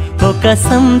चुनेको हो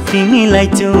कसम तिमीलाई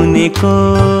चुनेको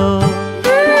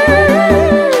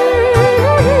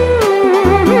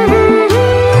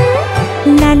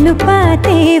लालु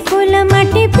पाते फुल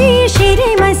माटी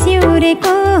पिसिरेमा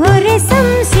सिउरेको हो रे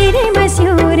सम्सिरेमा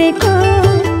सिउरेको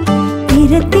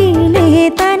पिरतीले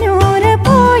तानुर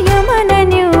पोयो मन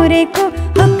न्युरेको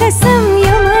हो कसम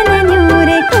यो मन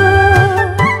न्युरेको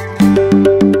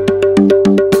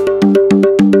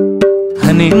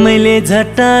हने मैले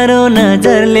झटारो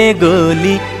नजरले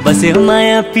गोली बस्यो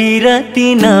माया पिरती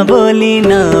नबोली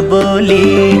नबोली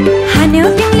हान्यो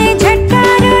तिमीले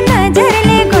झट्टारो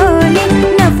नजरले गोली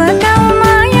नफकाऊ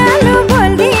मायालु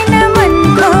बोल्दिन मन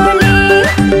खोली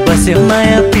बस्यो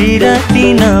माया पिरती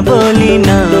नबोली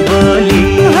नबोली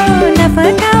हो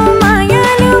नफकाऊ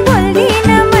मायालु बोल्दिन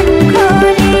मन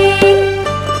खोली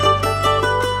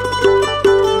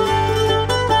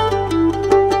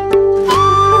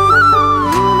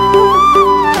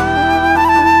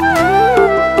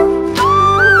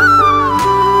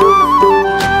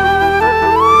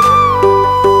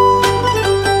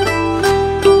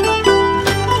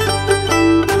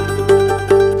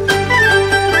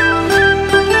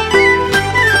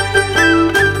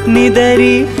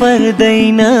निदरी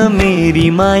पर्दैन मेरी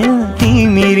माया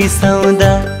तिमी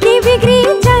रिसाउँदा के बिग्री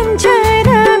जान्छ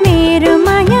र मेरो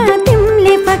माया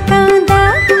तिमीले फकाउँदा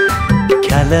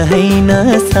ख्याल हैन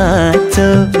साँचो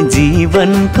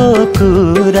जीवनको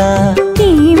कुरा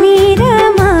तिमी र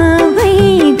म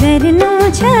भई गर्नु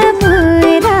छ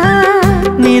पुरा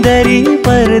निदरी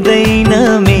पर्दैन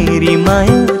मेरी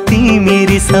माया तिमी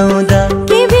रिसाउँदा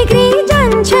के बिग्री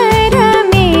जान्छ र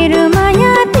मेरो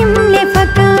माया तिमीले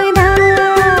फकाउँदा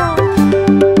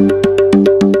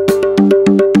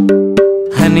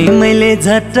हनी मैले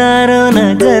झटारो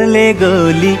नजरले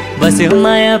गोली बस्यो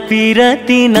माया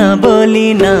पिरती नबोली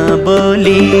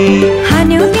नबोली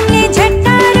हान्यो तिमीले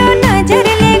झट्टारो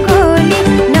नजरले गोली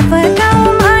नफकाऊ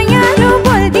मायालु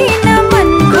बोल्दिन मन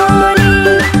खोली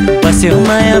बस्यो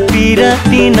माया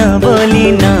पिरती नबोली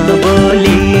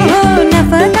नबोली हो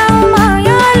नफकाऊ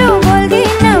मायालु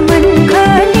बोल्दिन मन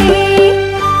खोली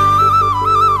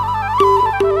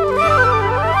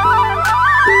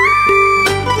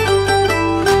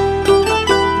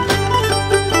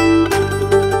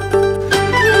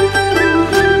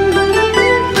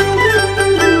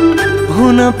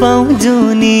हुन पाऊँ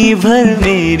जुनी भर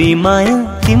मेरी माया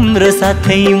तिम्रो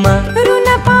साथैमा रुन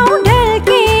पाऊ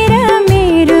ढल्केर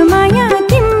मेरो माया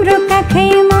तिम्रो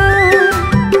काखैमा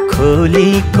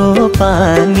खोलीको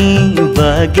पानी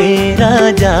बगेर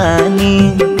जानी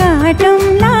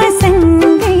काटौँला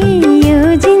सँगै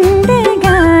यो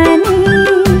जिन्दगानी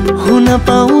हुन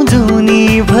पाऊँ जुनी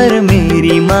भर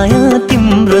मेरी माया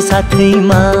तिम्रो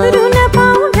साथैमा रुन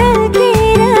पाऊ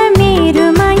ढल्केर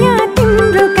मेरो माया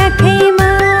तिम्रो काखैमा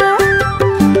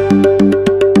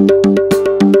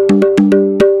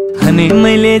हने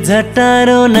मैले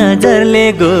झटारो नजरले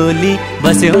गोली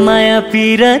बस्यो माया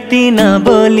पिरती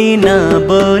नबोली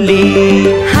नबोली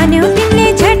हान्यो तिमीले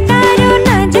झट्टारो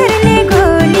नजरले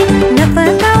गोली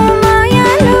नफकाऊ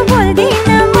मायालु बोल्दिन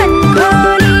मन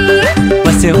खोली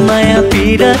बस्यो माया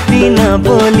पिरती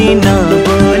नबोली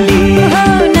नबोली हो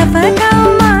नफकाऊ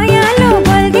मायालु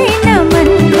बोल्दिन मन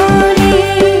खोली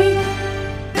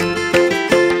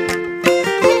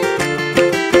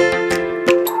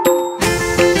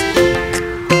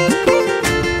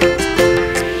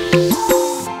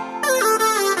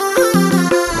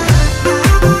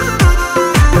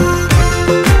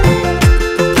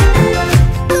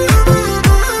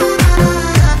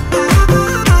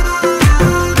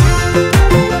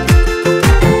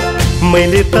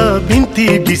मैले त बिन्ती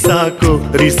बिसाको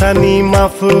रिसानी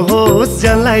माफ होस्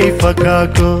जसलाई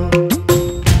फकाको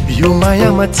यो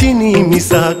मायामा चिनी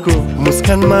मिसाको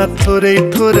मुस्कानमा थोरै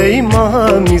थोरै मह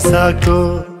मिसाको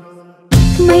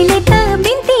मैले त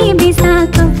बिन्ती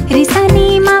बिसाको रिसानी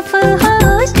माफ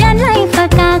होस् जसलाई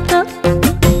फकाको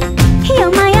यो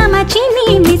मायामा चिनी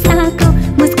मिसाको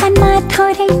मुस्कानमा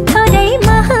थोरै थोरै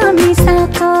मह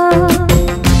मिसाको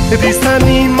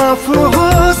रिसानी माफ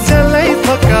होस् जसलाई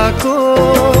फकाको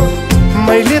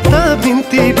मैले त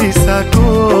बिन्ती बिसाको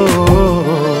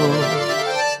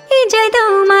जदौ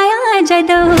माया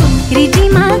जदौ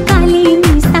रिजीमा काली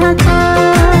मिसाको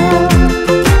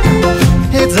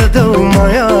हे जदौ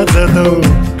माया जदौ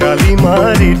कालीमा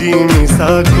रिडी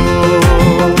मिसाको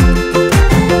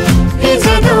हे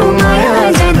जदौ माया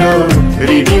जदौ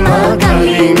रिडीमा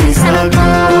काली मिसाको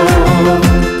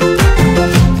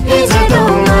हे जदौ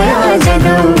माया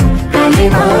जदौ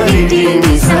कालीमा रिडी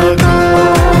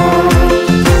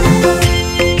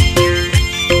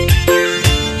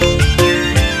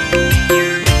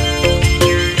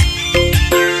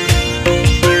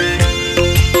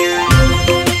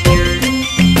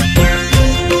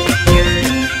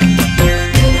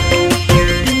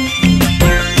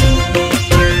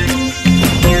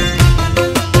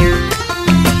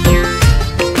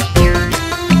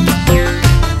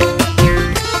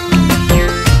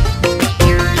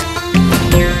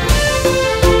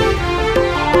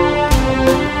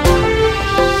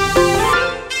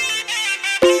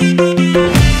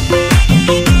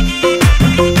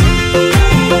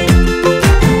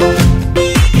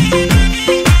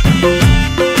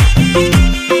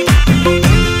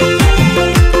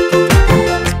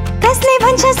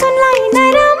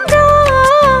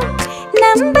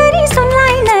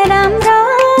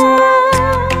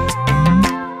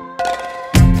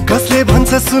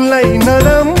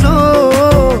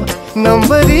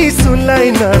राम्ररी सुनलाई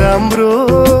नराम्रो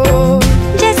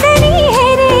जसरी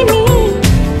हेरे नि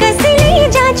कसैले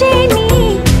जाचे नि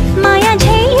माया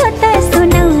झै हो त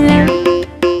सुनौला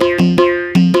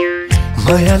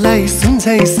मायालाई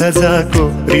सुन्छै सजाको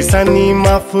रिसानी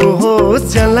माफ होस्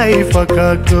जसलाई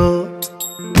फकाको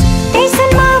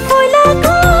त्यसमा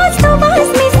फुलको सुवास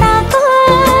मिसाको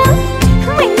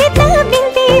मैले त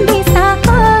बिन्ती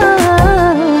बिसाको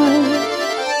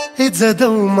ए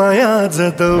जदौ माया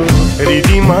जदौ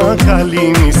हृदयमा काली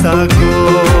मिसाको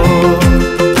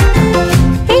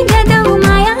ए जदौ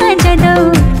माया जदौ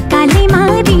कालीमा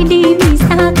हृदय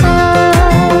मिसाको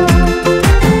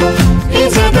ए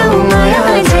जदौ माया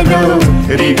जदौ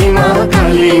हृदयमा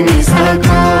काली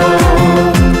मिसाको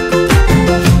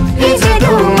ए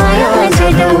जदौ माया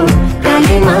जदौ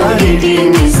कालीमा हृदय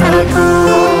मिसाको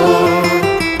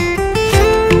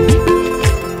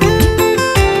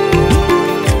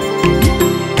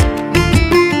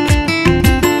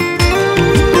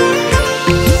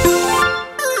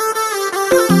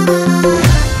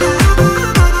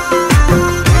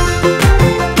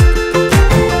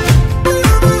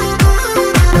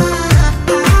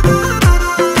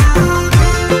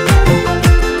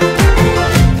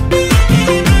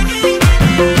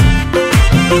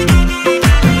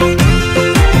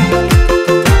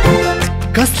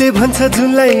कसले भन्छ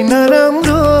जुनलाई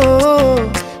नराम्रो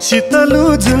शीतलु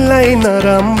जुनलाई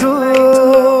नराम्रो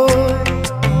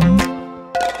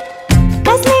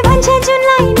कसले भन्छ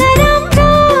जुनलाई नराम्रो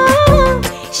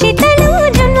शीतलु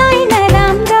जुनलाई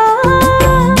नराम्रो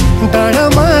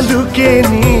डाँडामा लुके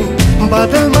नि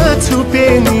बादलमा छुपे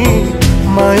नि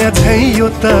माया छै यो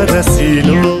त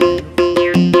रसिलो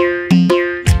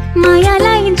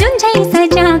मायालाई जुन झै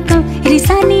सजाको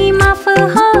रिसानी माफ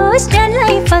होस्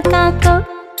जसलाई फकाको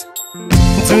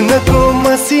जुनको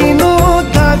मसिनो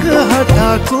दाग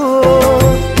हटाको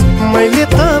मैले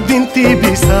त बिन्ती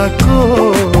बिसाको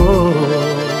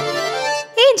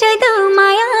ए जदौ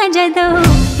माया जदौ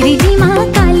हृदयमा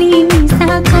काली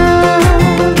मिसाको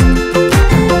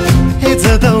ए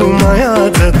जदौ माया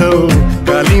जदौ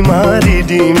कालीमा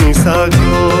हृदय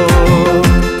मिसाको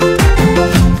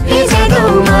ए जदौ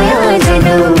माया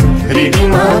जदौ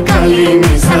हृदयमा काली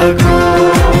मिसाको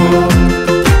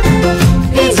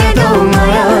ए जदौ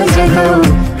माया जदौ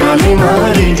कालीमा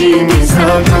हृदय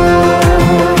मिसाको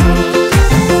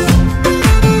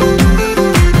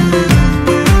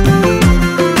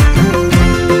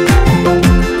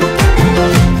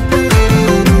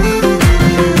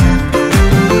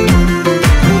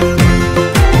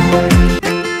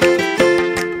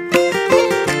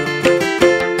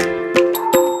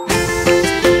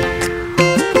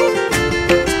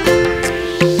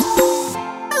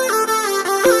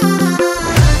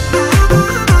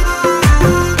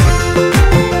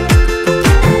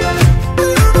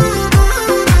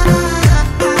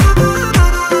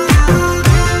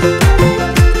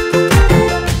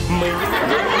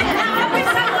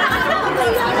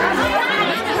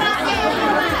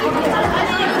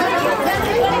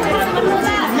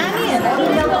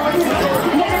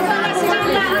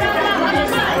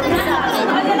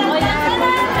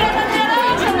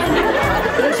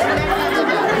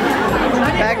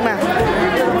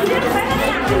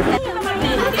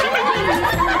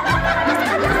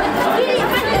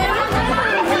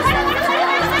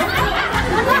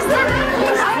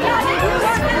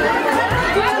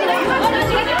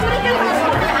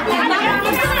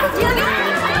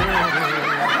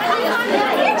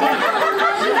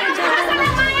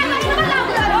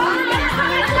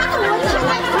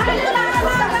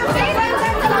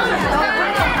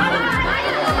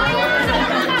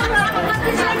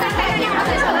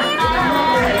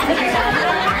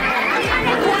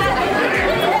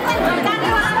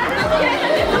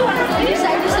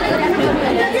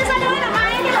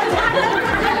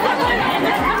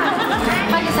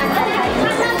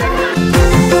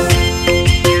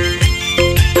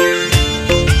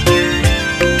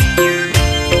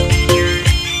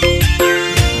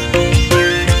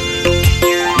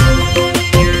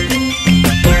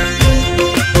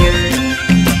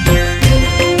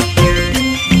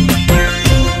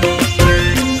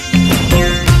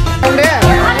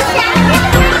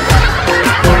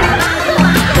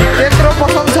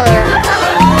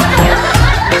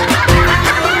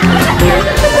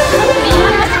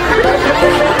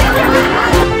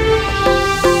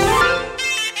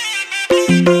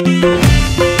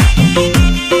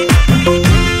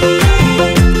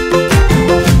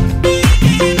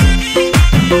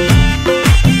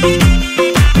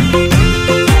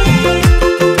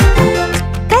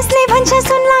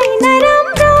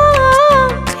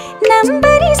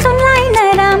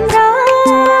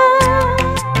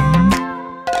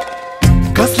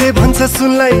कसले भन्छ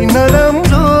सुनलाई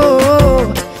नराम्रो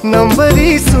नम्बरी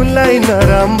सुनलाई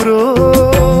नराम्रो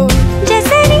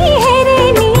जसरी हेरे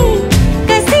नि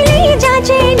कसैले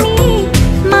जाचे नि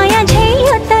माया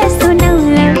झैयो त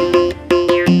सुनौला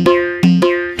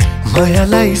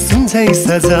मायालाई सुन्झै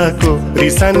सजाको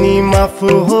रिसानी माफ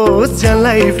होस्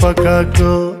जसलाई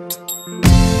फकाको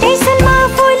त्यसमा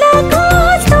फुलको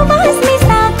सुवास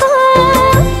मिसाको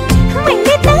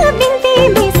मैले त बिन्ती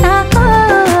बिसाको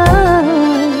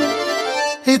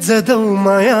ए जदौ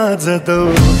माया जदौ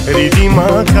हृदयमा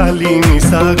काली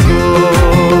मिसाको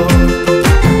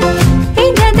ए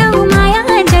जदौ माया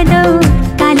जदौ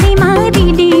कालीमा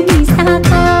हृदय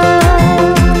मिसाको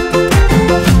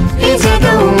ए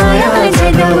जदौ माया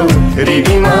जदौ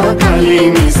हृदयमा काली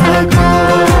मिसाको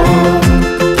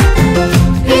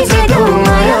ए जदौ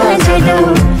माया जदौ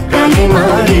कालीमा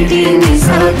हृदय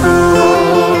मिसाको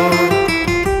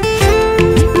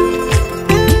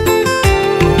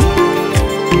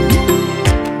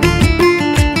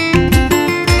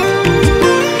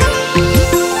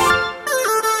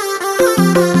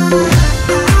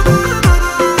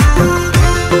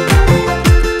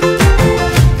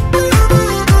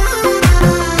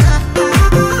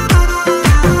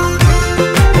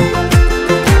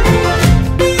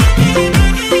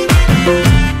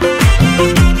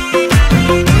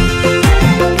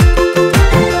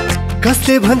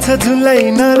कसले भन्छ जुनलाई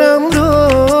नराम्रो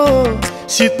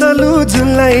शीतलु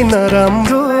जुनलाई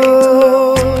नराम्रो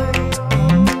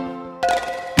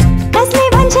कसले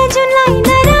भन्छ जुनलाई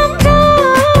नराम्रो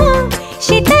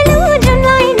शीतलु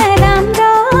जुनलाई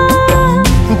नराम्रो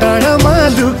डाँडामा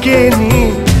लुके नि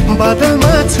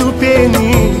बादलमा छुपे नि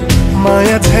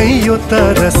माया छै यो त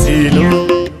रसिलो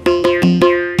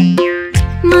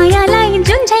मायालाई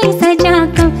जुन झै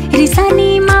सजाको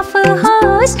रिसानी माफ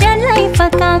होस् जसलाई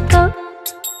फकाको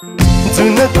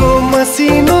जुनको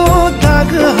मसिनो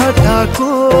दाग हटाको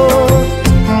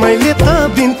मैले त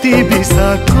बिन्ती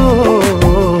बिसाको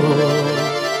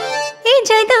ए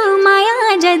जदौ माया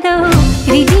जदौ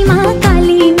हृदयमा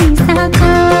काली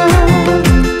मिसाको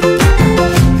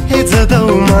ए जदौ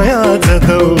माया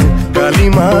जदौ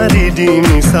कालीमा हृदय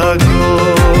मिसाको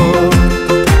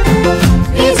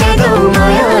ए जदौ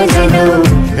माया जदौ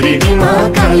हृदयमा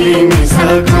काली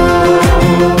मिसाको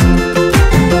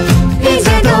ए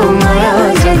जदौ माया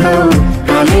जदौ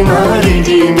कालीमा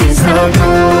हृदय मिसाको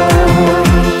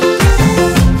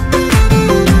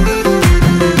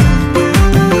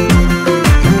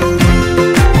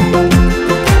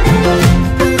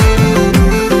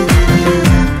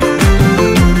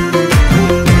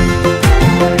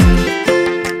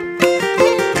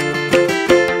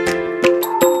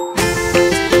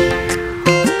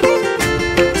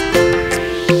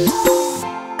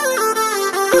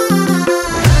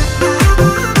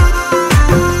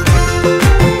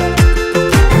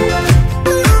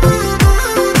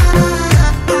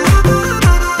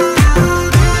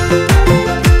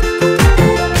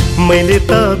मैले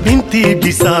त बिन्ती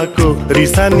बिसाको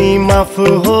रिसानी माफ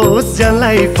होस्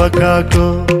जसलाई फकाको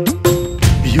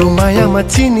यो मायामा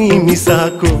चिनी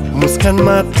मिसाको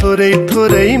मुस्कानमा थोरै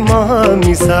थोरै मह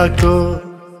मिसाको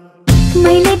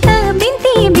मैले त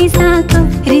बिन्ती बिसाको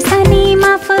रिसानी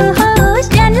माफ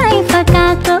होस् जसलाई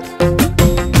फकाको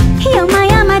यो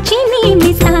मायामा चिनी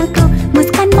मिसाको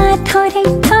मुस्कानमा थोरै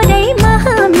थोरै मह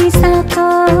मिसाको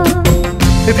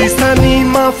रिसानी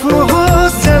माफ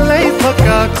होस् जसलाई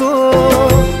फकाको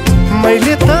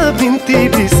मैले त बिन्ती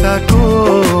बिसाको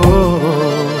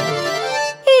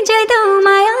ए जदौ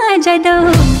माया जदौ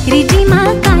हृदयमा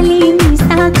काली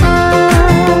मिसाको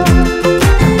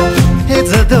ए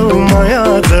जदौ माया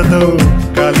जदौ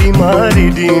कालीमा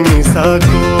हृदय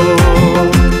मिसाको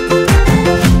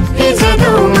ए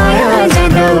जदौ माया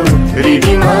जदौ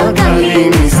हृदयमा काली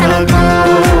मिसाको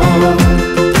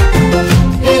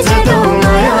ए जदौ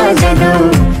माया जदौ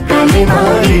कालीमा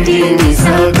हृदय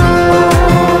मिसाको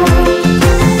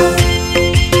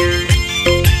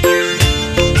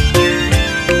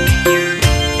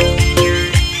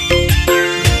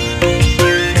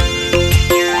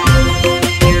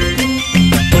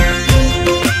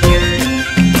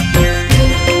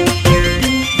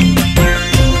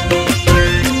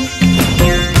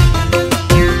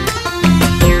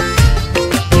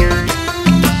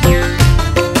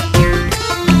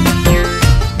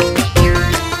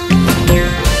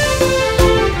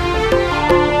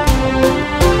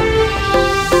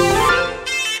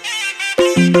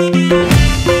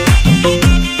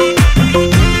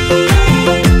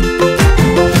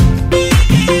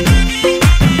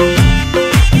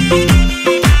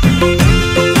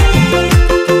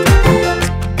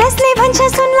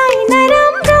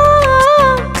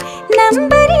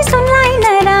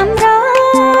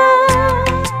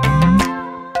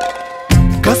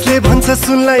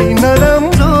सुनलाई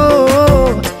नराम्रो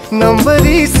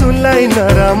नम्बरी सुनलाई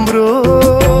नराम्रो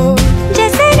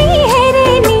जसरी हेरे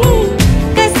नि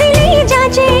कसैले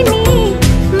जाचे नि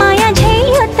माया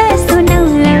झैयो त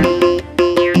सुनौला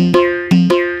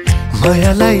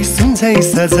मायालाई सुन्छै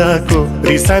सजाको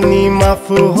रिसानी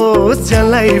माफ होस्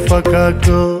जसलाई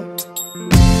फकाको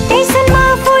त्यसमा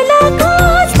फुलको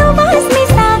सुवास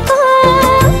मिसाको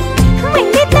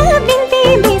मैले त बिन्ती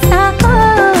मिसाको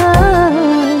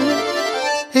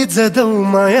ए जदौ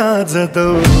माया जदौ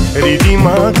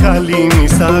हृदयमा काली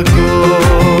मिसाको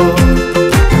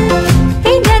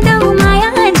ए जदौ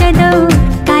माया जदौ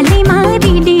कालीमा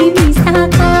हृदय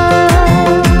मिसाको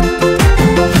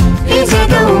ए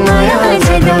जदौ माया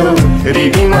जदौ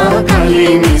हृदयमा काली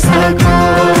मिसाको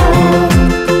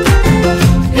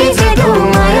ए जदौ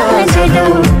माया जदौ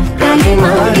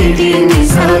कालीमा हृदय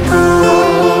मिसाको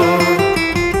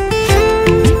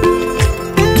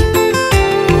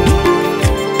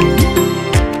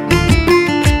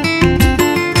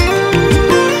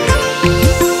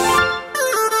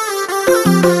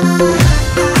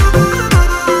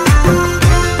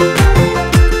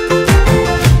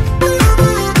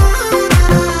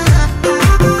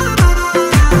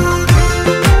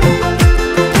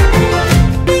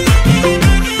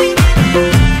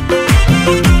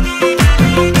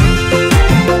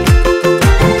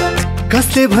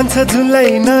कसले भन्छ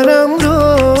जुनलाई नराम्रो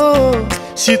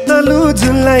शीतलु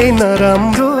जुनलाई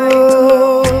नराम्रो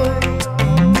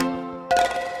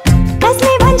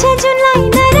कसले भन्छ जुनलाई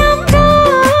नराम्रो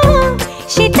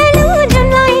शीतलु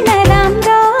जुनलाई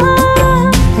नराम्रो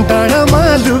डाँडामा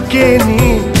लुके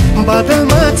नि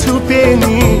बादलमा छुपे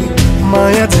नि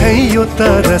माया छै यो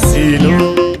त रसिलो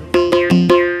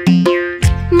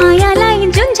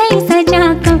मायालाई जुन झै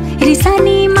सजाको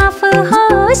रिसानी माफ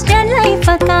होस् जसलाई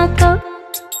फकाको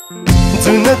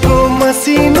जुनको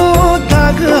मसिनो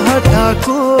दाग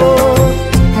हटाको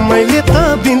मैले त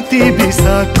बिन्ती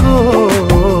बिसाको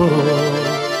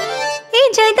ए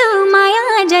जदौ माया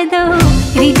जदौ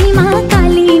हृदयमा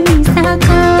काली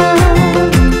मिसाको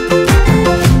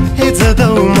ए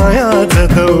जदौ माया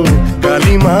जदौ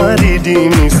कालीमा हृदय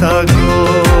मिसाको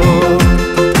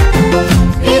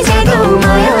ए जदौ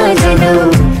माया जदौ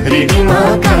हृदयमा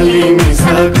काली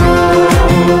मिसाको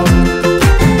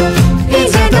ए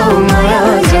जदौ माया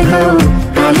जदौ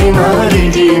कालीमा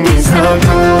हृदय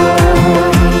मिसाको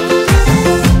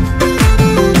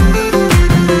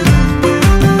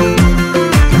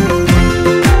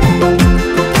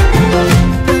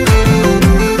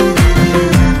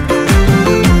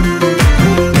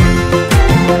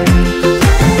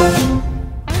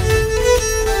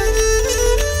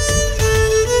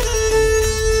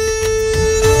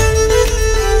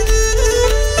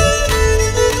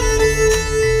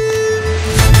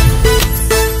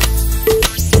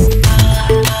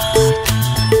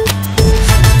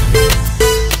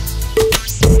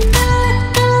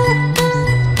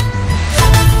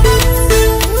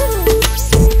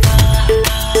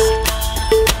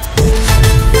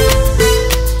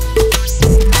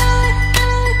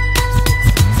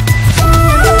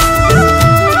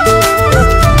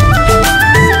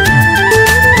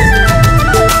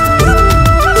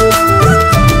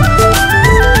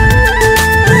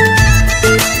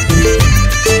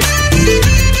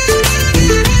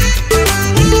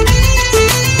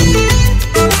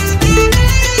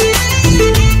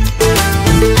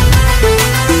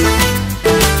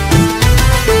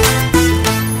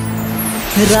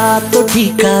रातो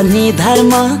टीका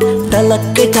निधारमा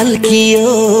टलक्कै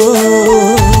टल्कियो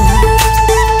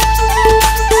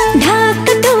ढाक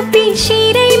टोपी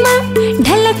शिरैमा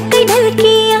ढलक्कै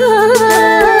ढल्कियो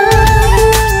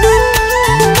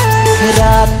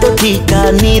रातो टीका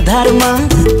निधारमा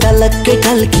टलक्कै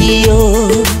टल्कियो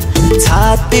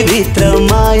छातीभित्र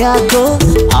मायाको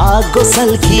आगो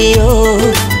सल्कियो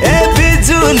ए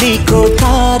बिजुलीको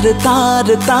तार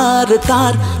तार तार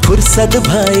तार फुर्सद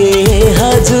भए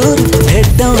हजुर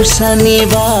भेटौँ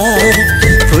शनिबार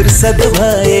फुर्सद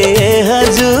भए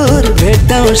हजुर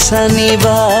भेटौँ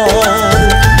शनिबार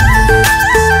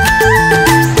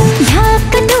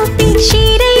ढाक टोपी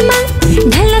शिरैमा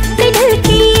ढलक्कै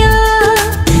ढल्कियो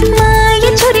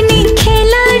माया छोड्ने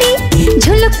खेलाडी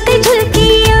झुलुक्कै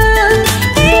झुल्कियो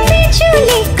ए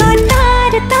बिजुलीको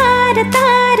तार तार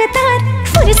तार तार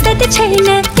फुर्सद छैन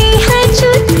ए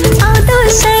हजुर आउँदो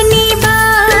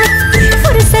शनिबार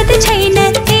फुर्सद छैन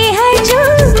ए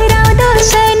हजुर आउँदो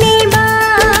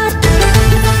शनिबार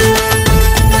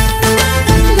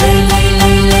लै लै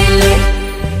लै लै लै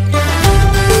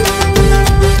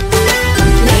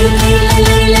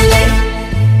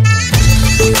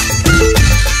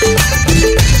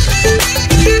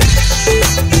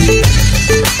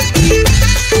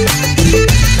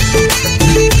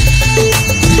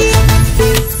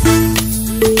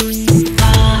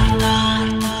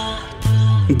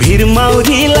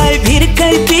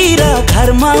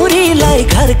माउरीलाई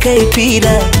घरकै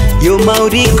पिरा यो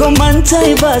माउरीको मन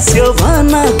चाहिँ बस्यो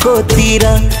भनाकोतिर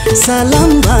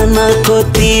सलाम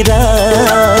भनाकोतिर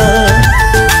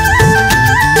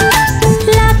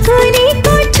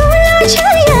लाकुरीको ठुलो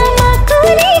छाया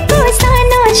माकुरीको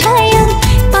सानो छाया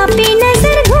पापी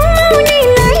नजर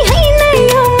घुमाउनेलाई हैन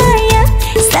यो माया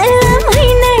सलाम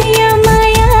हैन यो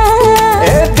माया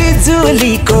ए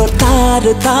बिजुलीको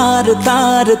तार तार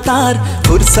तार तार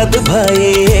फुर्सद भए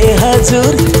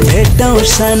हजुर भेटौँ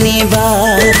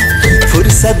शनिबार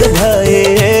फुर्सद भए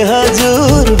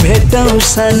हजुर भेटौँ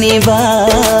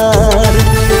शनिबार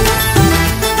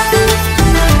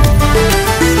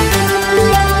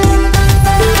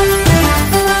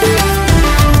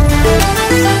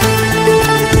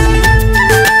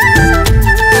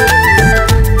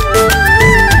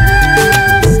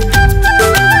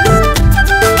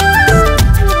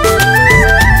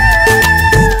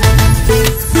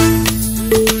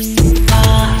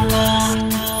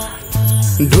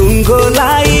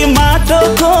ढुङ्गोलाई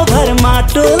माटोको भर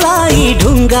माटोलाई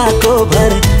ढुङ्गाको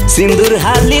भर सिन्दुर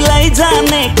हालीलाई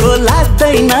जानेको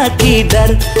लाग्दैन कि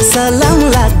डर सलाम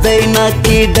लाग्दैन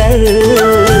कि डर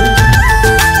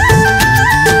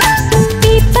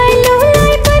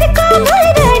पिपलुलाई बरको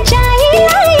भर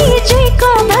जाइलाई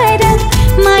जुइको भर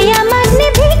माया माग्ने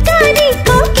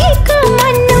भिखारीको केको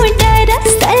मन्नु डर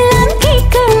सलाम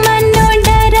केको मन्नु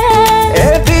डर ए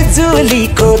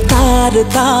बिजुलीको तार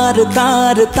तार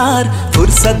तार तार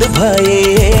फुर्सद भए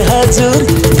हजुर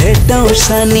भेटौँ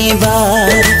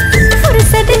शनिबार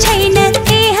फुर्सद छैन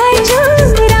ए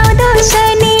हजुर आउँदो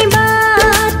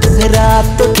शनिबार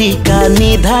रातो टीका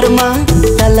निधारमा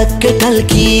तलक्कै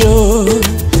टल्कियो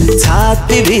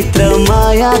छातीभित्र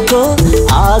मायाको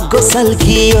आगो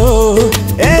सल्कियो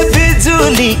ए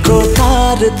बिजुलीको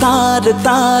तार तार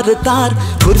तार तार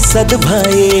फुर्सद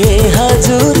भए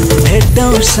हजुर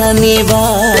भेटौँ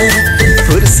शनिबार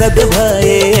फुर्सद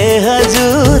भए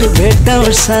हजुर भेटौँ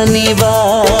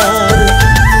शनिबार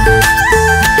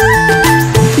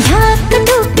ढाक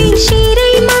टोपी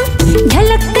शिरैमा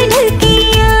ढलक्क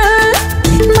ढल्किया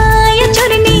माया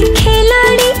चोर्ने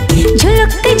खेलाडी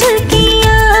झुलक्क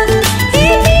झुल्किया ए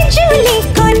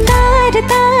बिजुलीको तार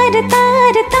तार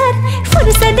तार तार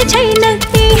फुर्सद छैन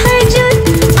ए हजुर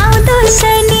आउँदो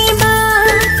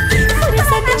शनिबार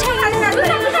फुर्सद छैन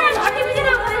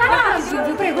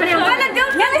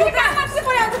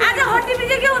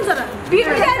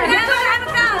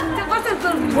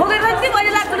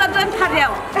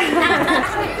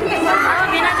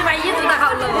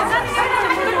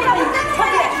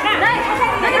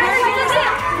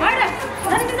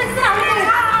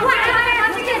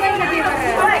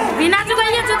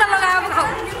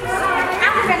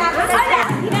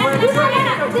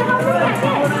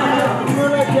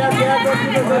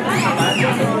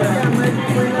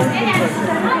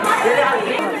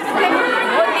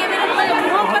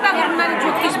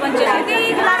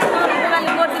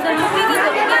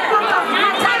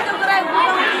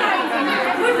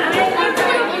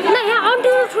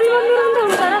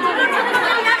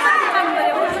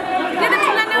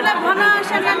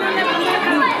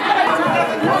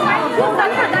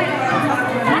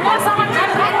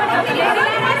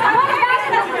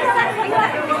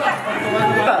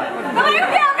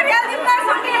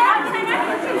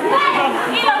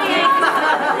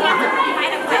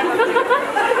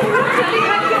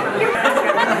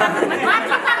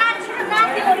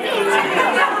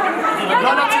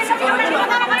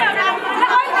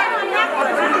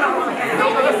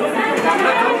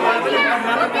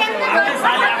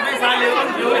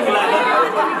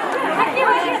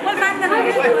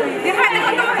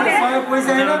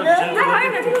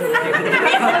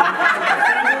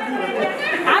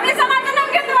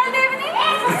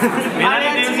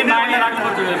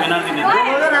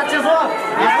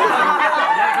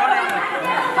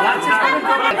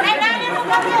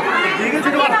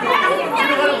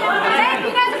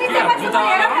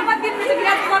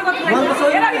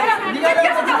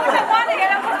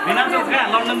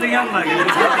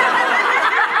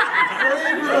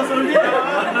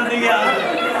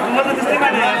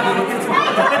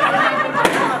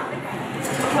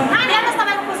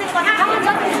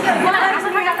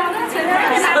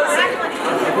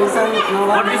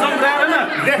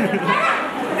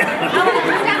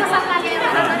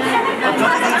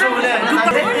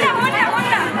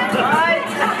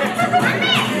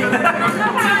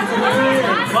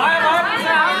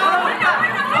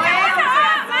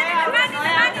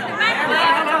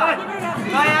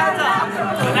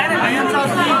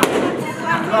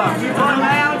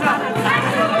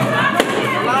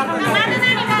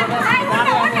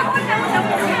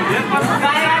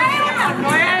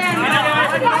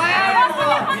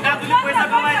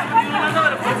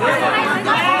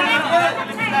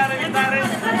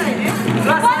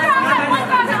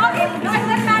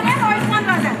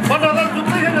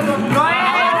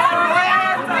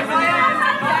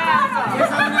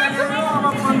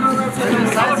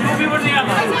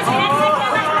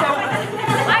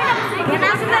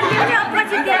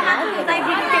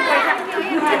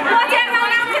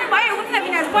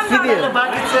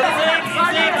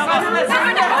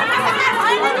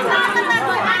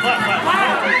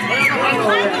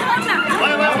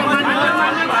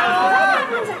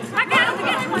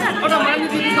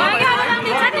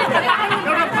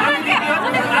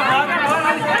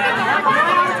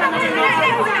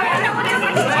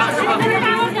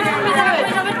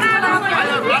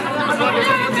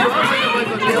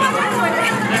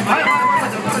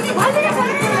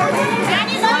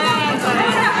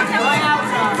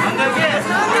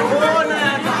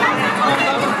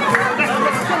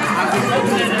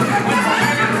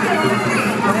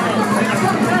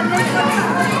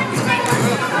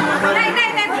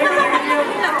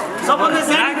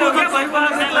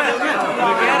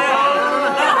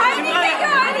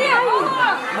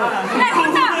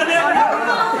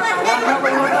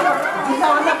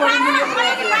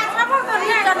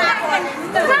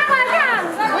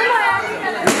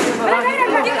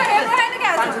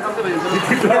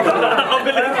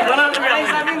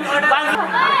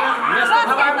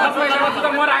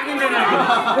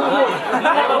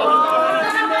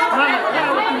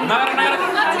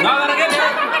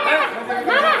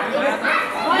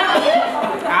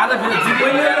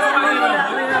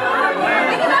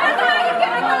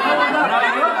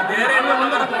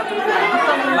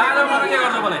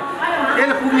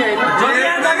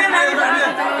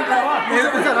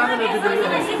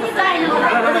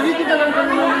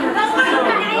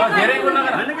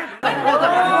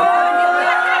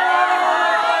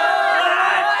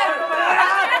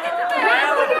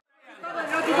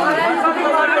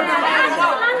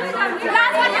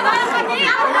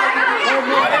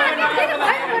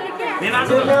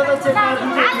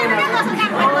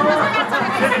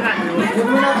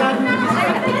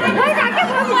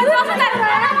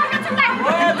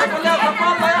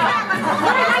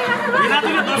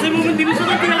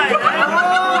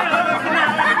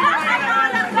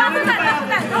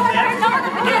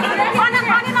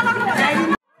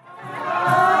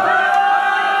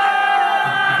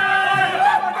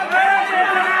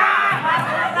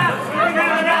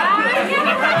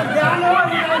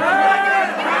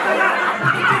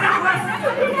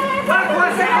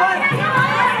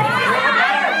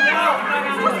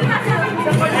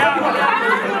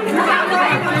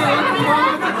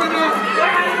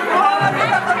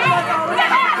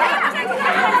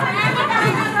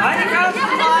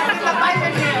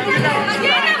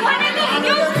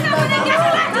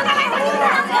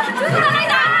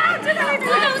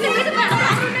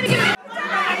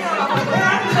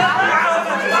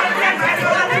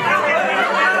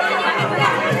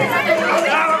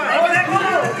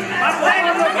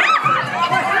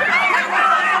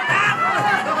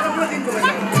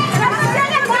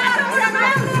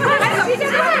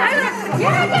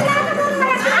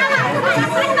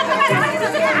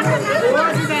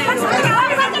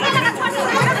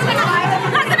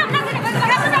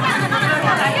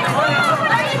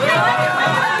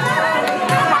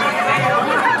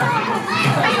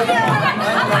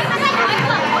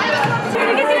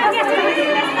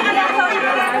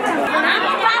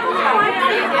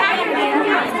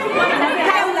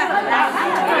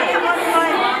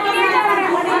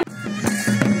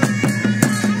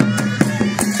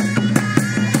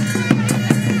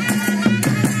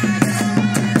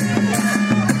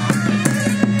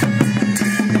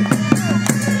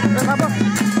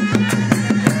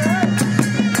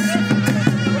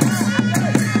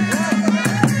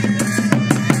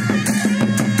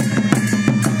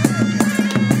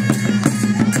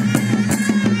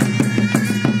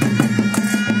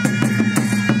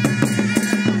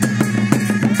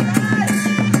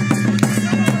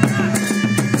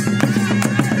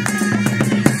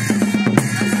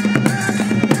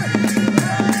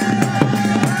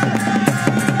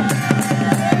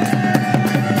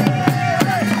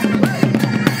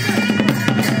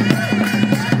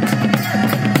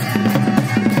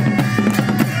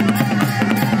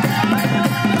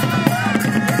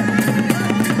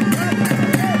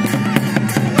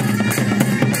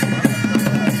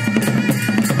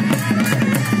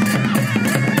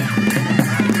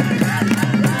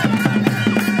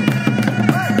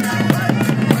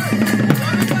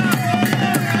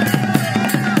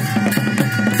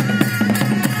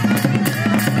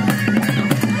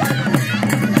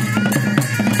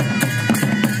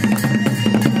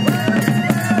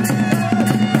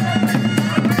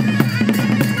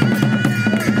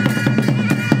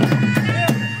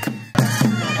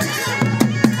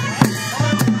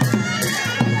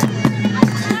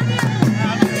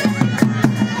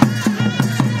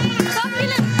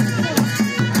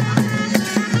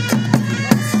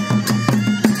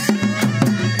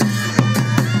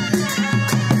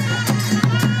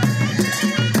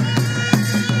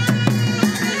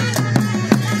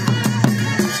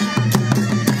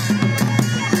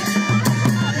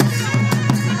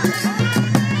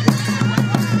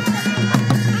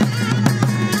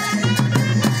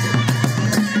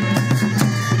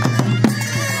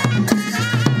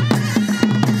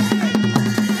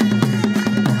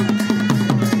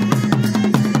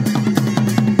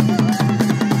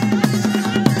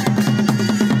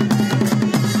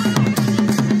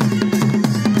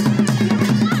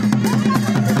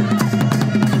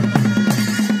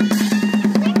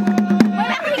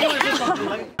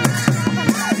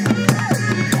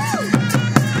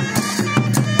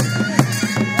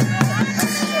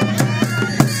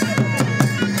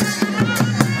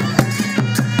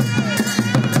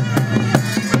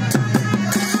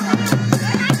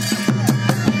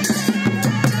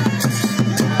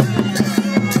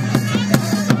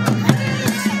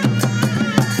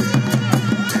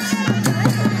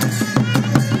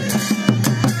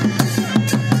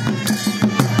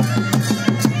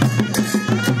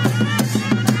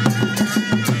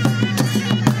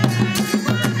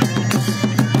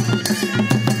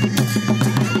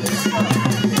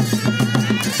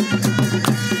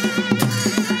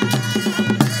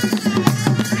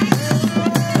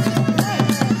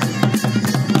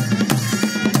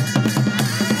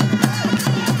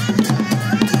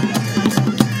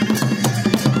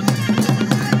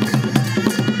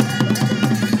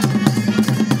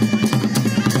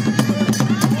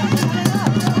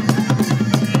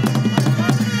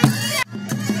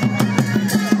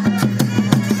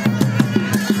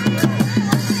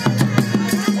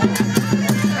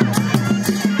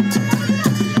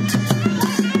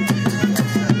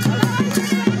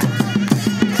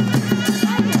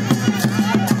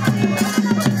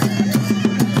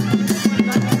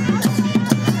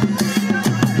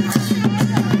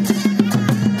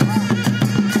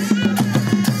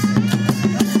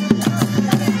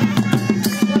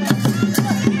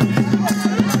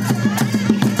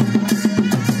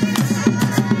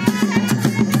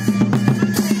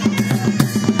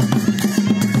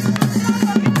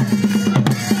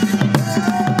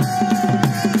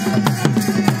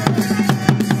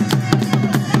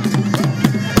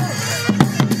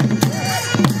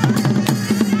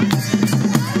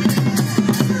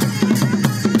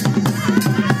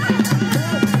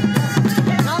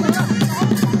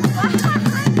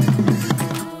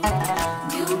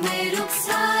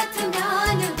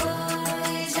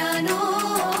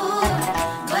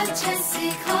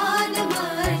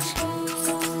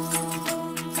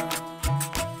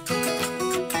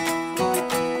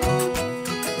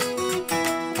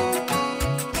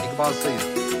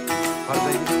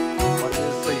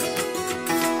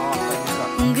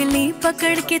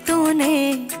पकड़ के तूने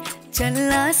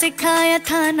चलना सिखाया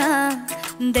था ना,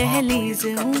 दहलीज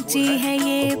ऊंची है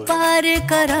ये पार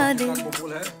करा दे।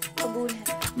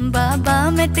 बाबा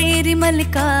मैं तेरी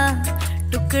मलका,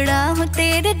 टुकड़ा हूँ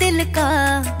तेरे दिल का,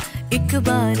 एक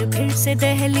बार फिर से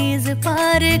दहलीज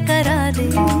पार करा दे।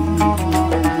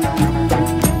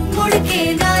 मुड़ के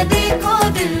ना देखो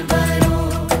दिलबरो,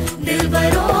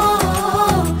 दिलबरो,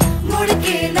 मुड़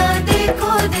के ना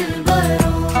देखो दिलबरो,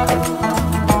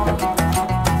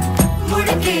 मुड़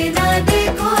के ना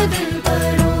देखो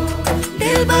दिलबरो,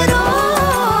 दिलबरो,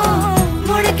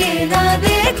 मुड़ के ना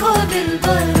देखो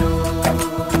दिलबरो।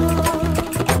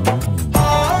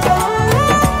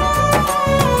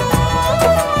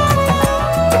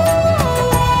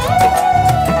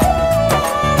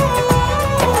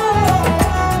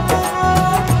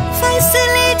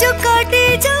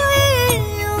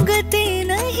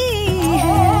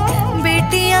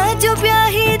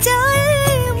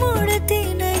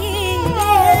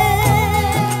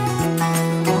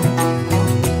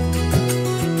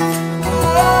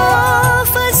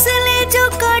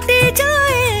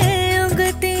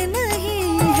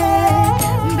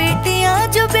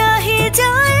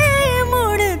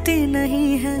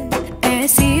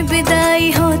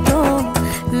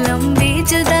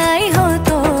 जुदाई हो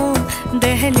तो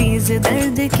दहलीज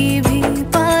दर्द की भी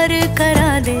पार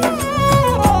करा दे।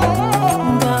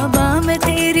 बाबा मैं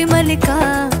तेरी मलिका,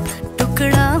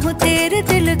 टुकड़ा हूँ तेरे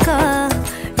दिल का,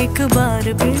 एक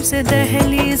बार फिर से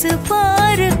दहलीज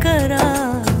पार करा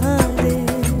दे।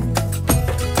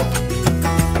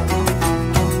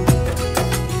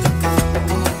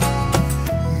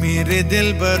 मेरे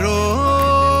दिल बरो